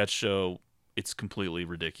 It's a sketch show. It's completely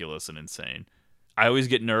ridiculous and insane. I always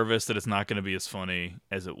get nervous that it's not going to be as funny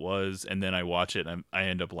as it was, and then I watch it, and I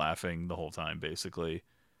end up laughing the whole time, basically.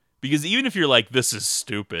 Because even if you're like, this is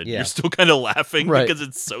stupid, you're still kind of laughing because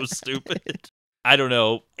it's so stupid. I don't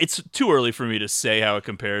know. It's too early for me to say how it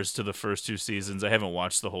compares to the first 2 seasons. I haven't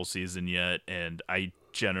watched the whole season yet, and I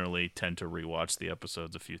generally tend to rewatch the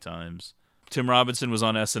episodes a few times. Tim Robinson was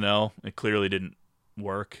on SNL. It clearly didn't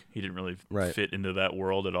work. He didn't really fit into that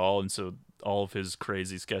world at all, and so all of his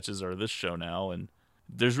crazy sketches are this show now, and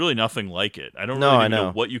there's really nothing like it. I don't really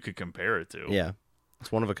know what you could compare it to. Yeah,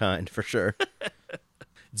 it's one of a kind, for sure.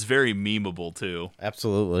 It's very memeable, too.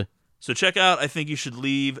 Absolutely. So check out I Think You Should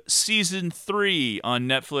Leave, season 3 on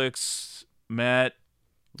Netflix. Matt,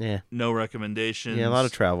 no recommendations. Yeah, a lot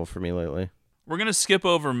of travel for me lately. We're going to skip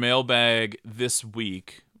over mailbag this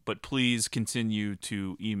week, but please continue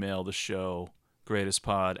to email the show,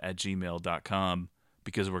 greatestpod@gmail.com,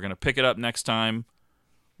 because we're going to pick it up next time,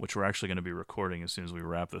 which we're actually going to be recording as soon as we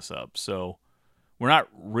wrap this up. So we're not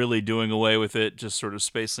really doing away with it, just sort of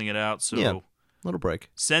spacing it out. So little break.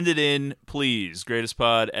 Send it in, please,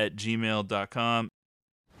 greatestpod@gmail.com.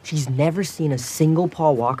 She's never seen a single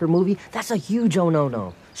Paul Walker movie? That's a huge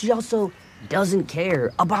oh-no-no. She also doesn't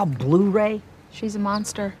care about Blu-ray. She's a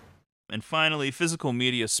monster. And finally, Physical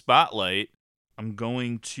Media Spotlight. I'm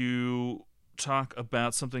going to talk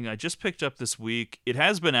about something I just picked up this week. It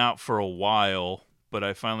has been out for a while, but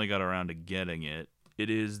I finally got around to getting it. It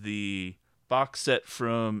is the box set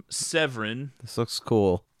from Severin. This looks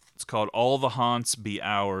cool. It's called All the Haunts Be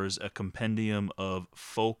Ours, a compendium of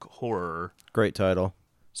folk horror. Great title.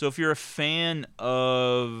 So if you're a fan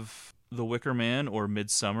of The Wicker Man or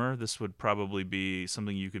Midsummer, this would probably be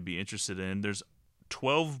something you could be interested in. There's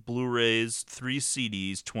 12 Blu-rays, 3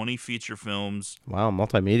 CDs, 20 feature films. Wow,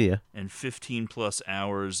 multimedia. And 15 plus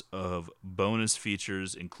hours of bonus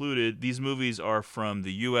features included. These movies are from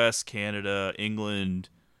the US, Canada, England,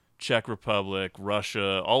 Czech Republic,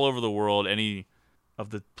 Russia, all over the world, any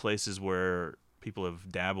of the places where people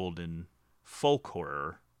have dabbled in folk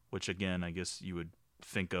horror, which again, I guess you would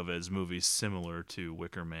think of as movies similar to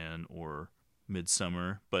Wicker Man or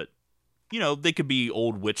Midsummer, but you know, they could be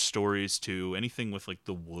old witch stories too, anything with like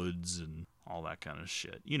the woods and all that kind of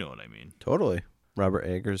shit. You know what I mean? Totally. Robert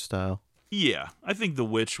Eggers style. Yeah, I think The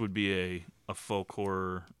Witch would be a folk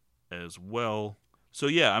horror as well. So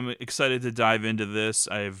yeah, I'm excited to dive into this.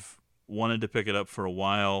 I've wanted to pick it up for a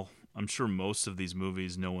while. I'm sure most of these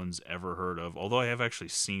movies no one's ever heard of, although I have actually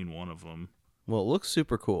seen one of them. Well, it looks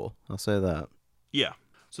super cool. I'll say that. Yeah.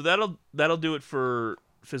 So that'll do it for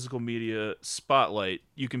Physical Media Spotlight.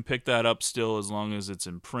 You can pick that up still as long as it's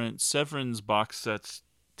in print. Severin's box sets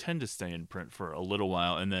tend to stay in print for a little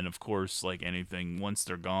while, and then, of course, like anything, once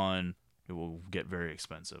they're gone, it will get very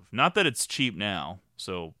expensive. Not that it's cheap now,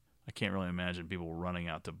 so I can't really imagine people running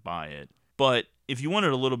out to buy it. But if you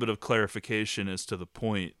wanted a little bit of clarification as to the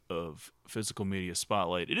point of Physical Media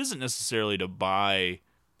Spotlight, it isn't necessarily to buy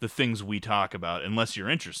the things we talk about, unless you're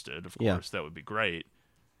interested, of course, that would be great.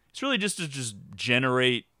 It's really just to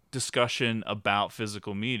generate discussion about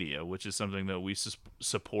physical media, which is something that we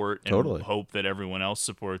support and hope that everyone else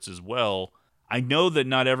supports as well. I know that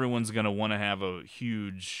not everyone's going to want to have a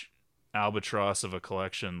huge albatross of a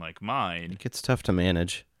collection like mine. It gets tough to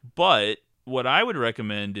manage. But what I would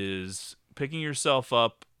recommend is picking yourself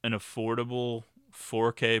up an affordable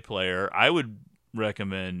 4K player. I would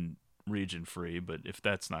recommend region free, but if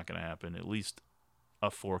that's not going to happen, at least a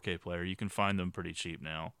 4K player. You can find them pretty cheap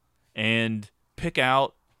now. And pick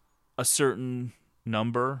out a certain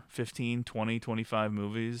number, 15, 20, 25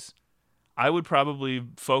 movies. I would probably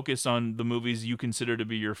focus on the movies you consider to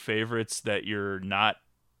be your favorites that you're not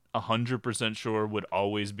 100% sure would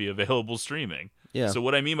always be available streaming. Yeah. So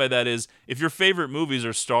what I mean by that is, if your favorite movies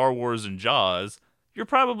are Star Wars and Jaws, you're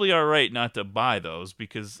probably all right not to buy those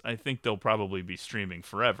because I think they'll probably be streaming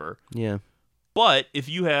forever. Yeah. But if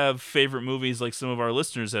you have favorite movies like some of our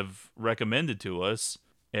listeners have recommended to us,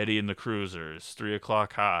 Eddie and the Cruisers, 3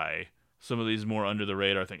 O'Clock High, some of these more under the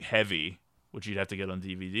radar, I think Heavy, which you'd have to get on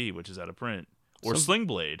DVD, which is out of print, or Sling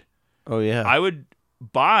Blade. Oh, yeah. I would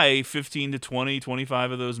buy 15 to 20,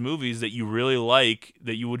 25 of those movies that you really like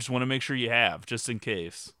that you would just want to make sure you have, just in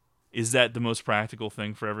case. Is that the most practical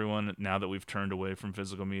thing for everyone now that we've turned away from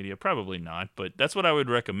physical media? Probably not, but that's what I would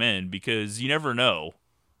recommend because you never know.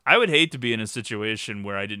 I would hate to be in a situation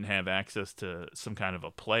where I didn't have access to some kind of a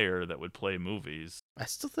player that would play movies. I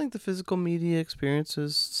still think the physical media experience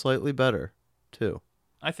is slightly better, too.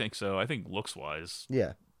 I think so. I think looks-wise,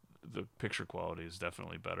 yeah, the picture quality is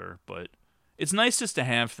definitely better, but it's nice just to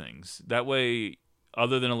have things. That way,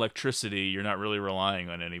 other than electricity, you're not really relying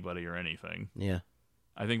on anybody or anything. Yeah.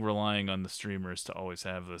 I think relying on the streamers to always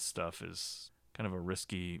have this stuff is kind of a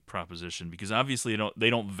risky proposition because obviously they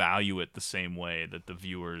don't value it the same way that the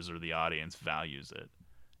viewers or the audience values it.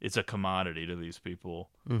 It's a commodity to these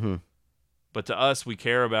people. Mm-hmm. But to us, we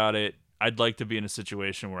care about it. I'd like to be in a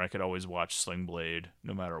situation where I could always watch Sling Blade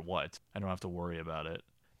no matter what. I don't have to worry about it.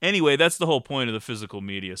 Anyway, that's the whole point of the physical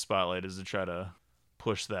media spotlight, is to try to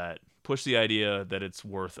push the idea that it's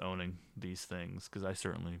worth owning these things, because I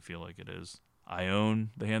certainly feel like it is. I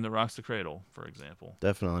own The Hand That Rocks the Cradle, for example.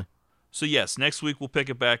 Definitely. So yes, next week we'll pick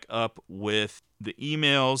it back up with the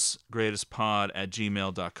emails,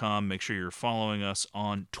 greatestpod@gmail.com. Make sure you're following us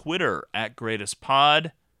on Twitter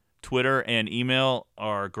 @greatestpod. Twitter and email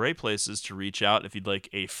are great places to reach out if you'd like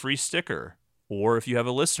a free sticker, or if you have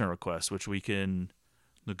a listener request, which we can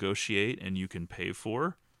negotiate and you can pay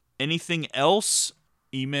for. Anything else,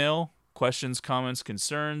 email, questions, comments,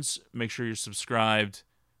 concerns. Make sure you're subscribed.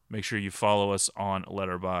 Make sure you follow us on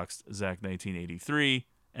Letterboxd, Zach1983,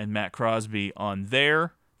 and Matt Crosby on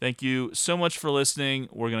there. Thank you so much for listening.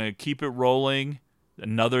 We're going to keep it rolling.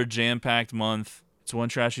 Another jam-packed month. It's one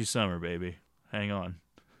trashy summer, baby. Hang on.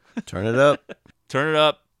 Turn it up. Turn it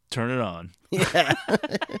up. Turn it on. Yeah.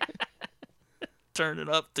 Turn it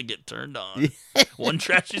up to get turned on. One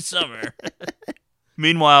trashy summer.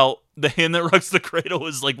 Meanwhile, The Hand That Rocks the Cradle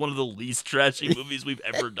is like one of the least trashy movies we've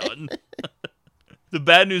ever done. The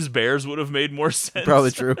Bad News Bears would have made more sense.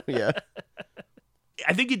 Probably true, yeah.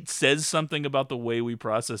 I think it says something about the way we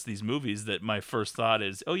process these movies that my first thought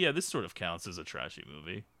is, oh yeah, this sort of counts as a trashy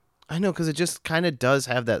movie. I know, because it just kind of does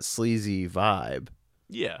have that sleazy vibe.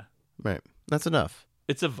 Yeah. Right. That's enough.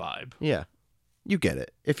 It's a vibe. Yeah. You get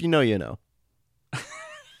it. If you know, you know.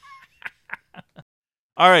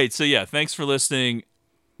 All right. So, yeah, thanks for listening.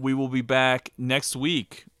 We will be back next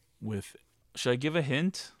week with, should I give a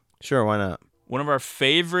hint? Sure, why not? One of our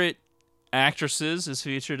favorite actresses is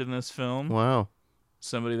featured in this film. Wow.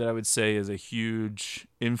 Somebody that I would say is a huge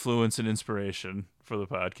influence and inspiration for the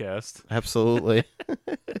podcast. Absolutely.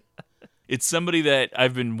 It's somebody that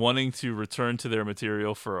I've been wanting to return to their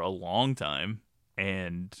material for a long time,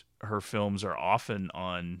 and her films are often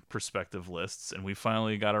on perspective lists, and we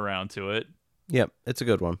finally got around to it. Yep, it's a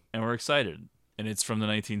good one. And we're excited. And it's from the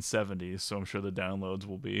 1970s, so I'm sure the downloads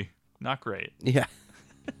will be not great. Yeah.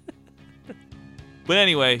 But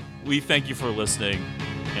anyway, we thank you for listening,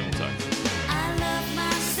 and we'll talk to you.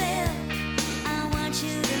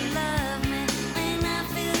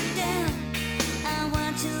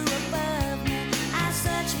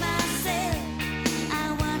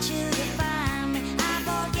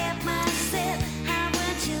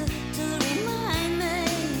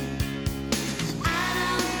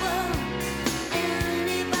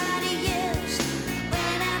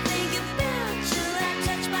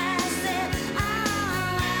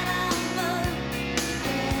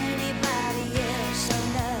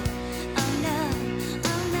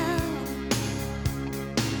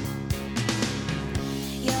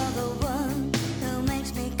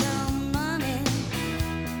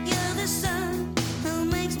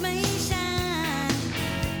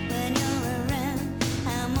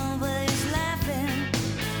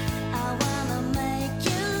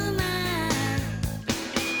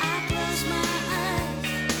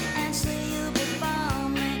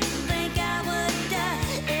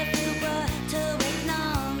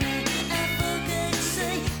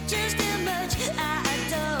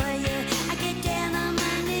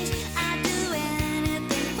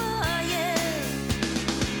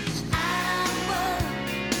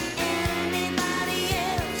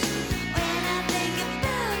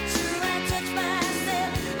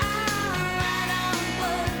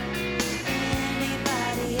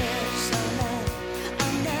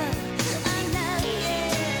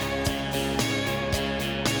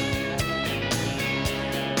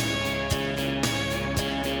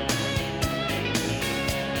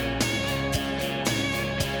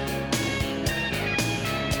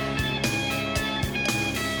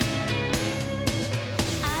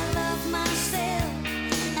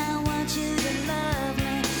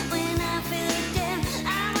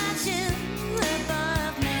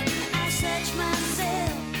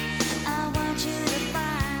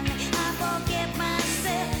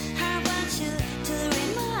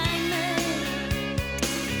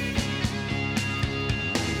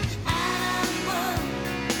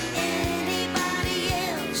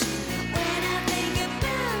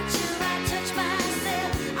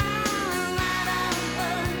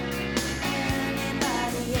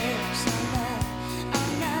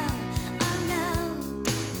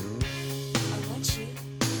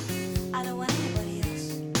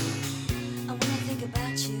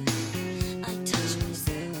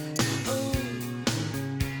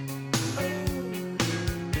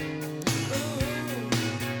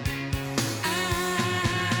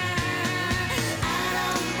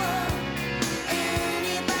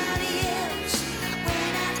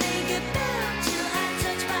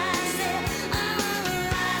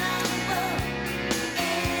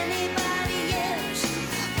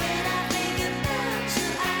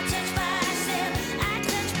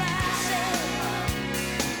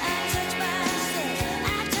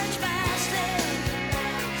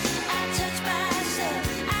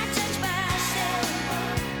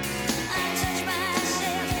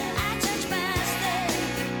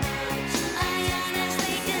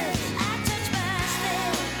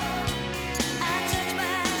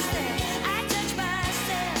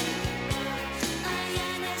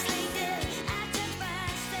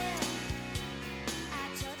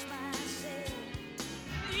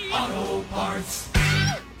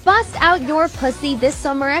 Bust out your pussy this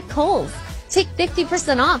summer at Kohl's. Take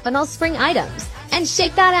 50% off on all spring items and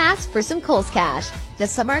shake that ass for some Kohl's cash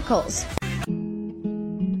this summer at Kohl's.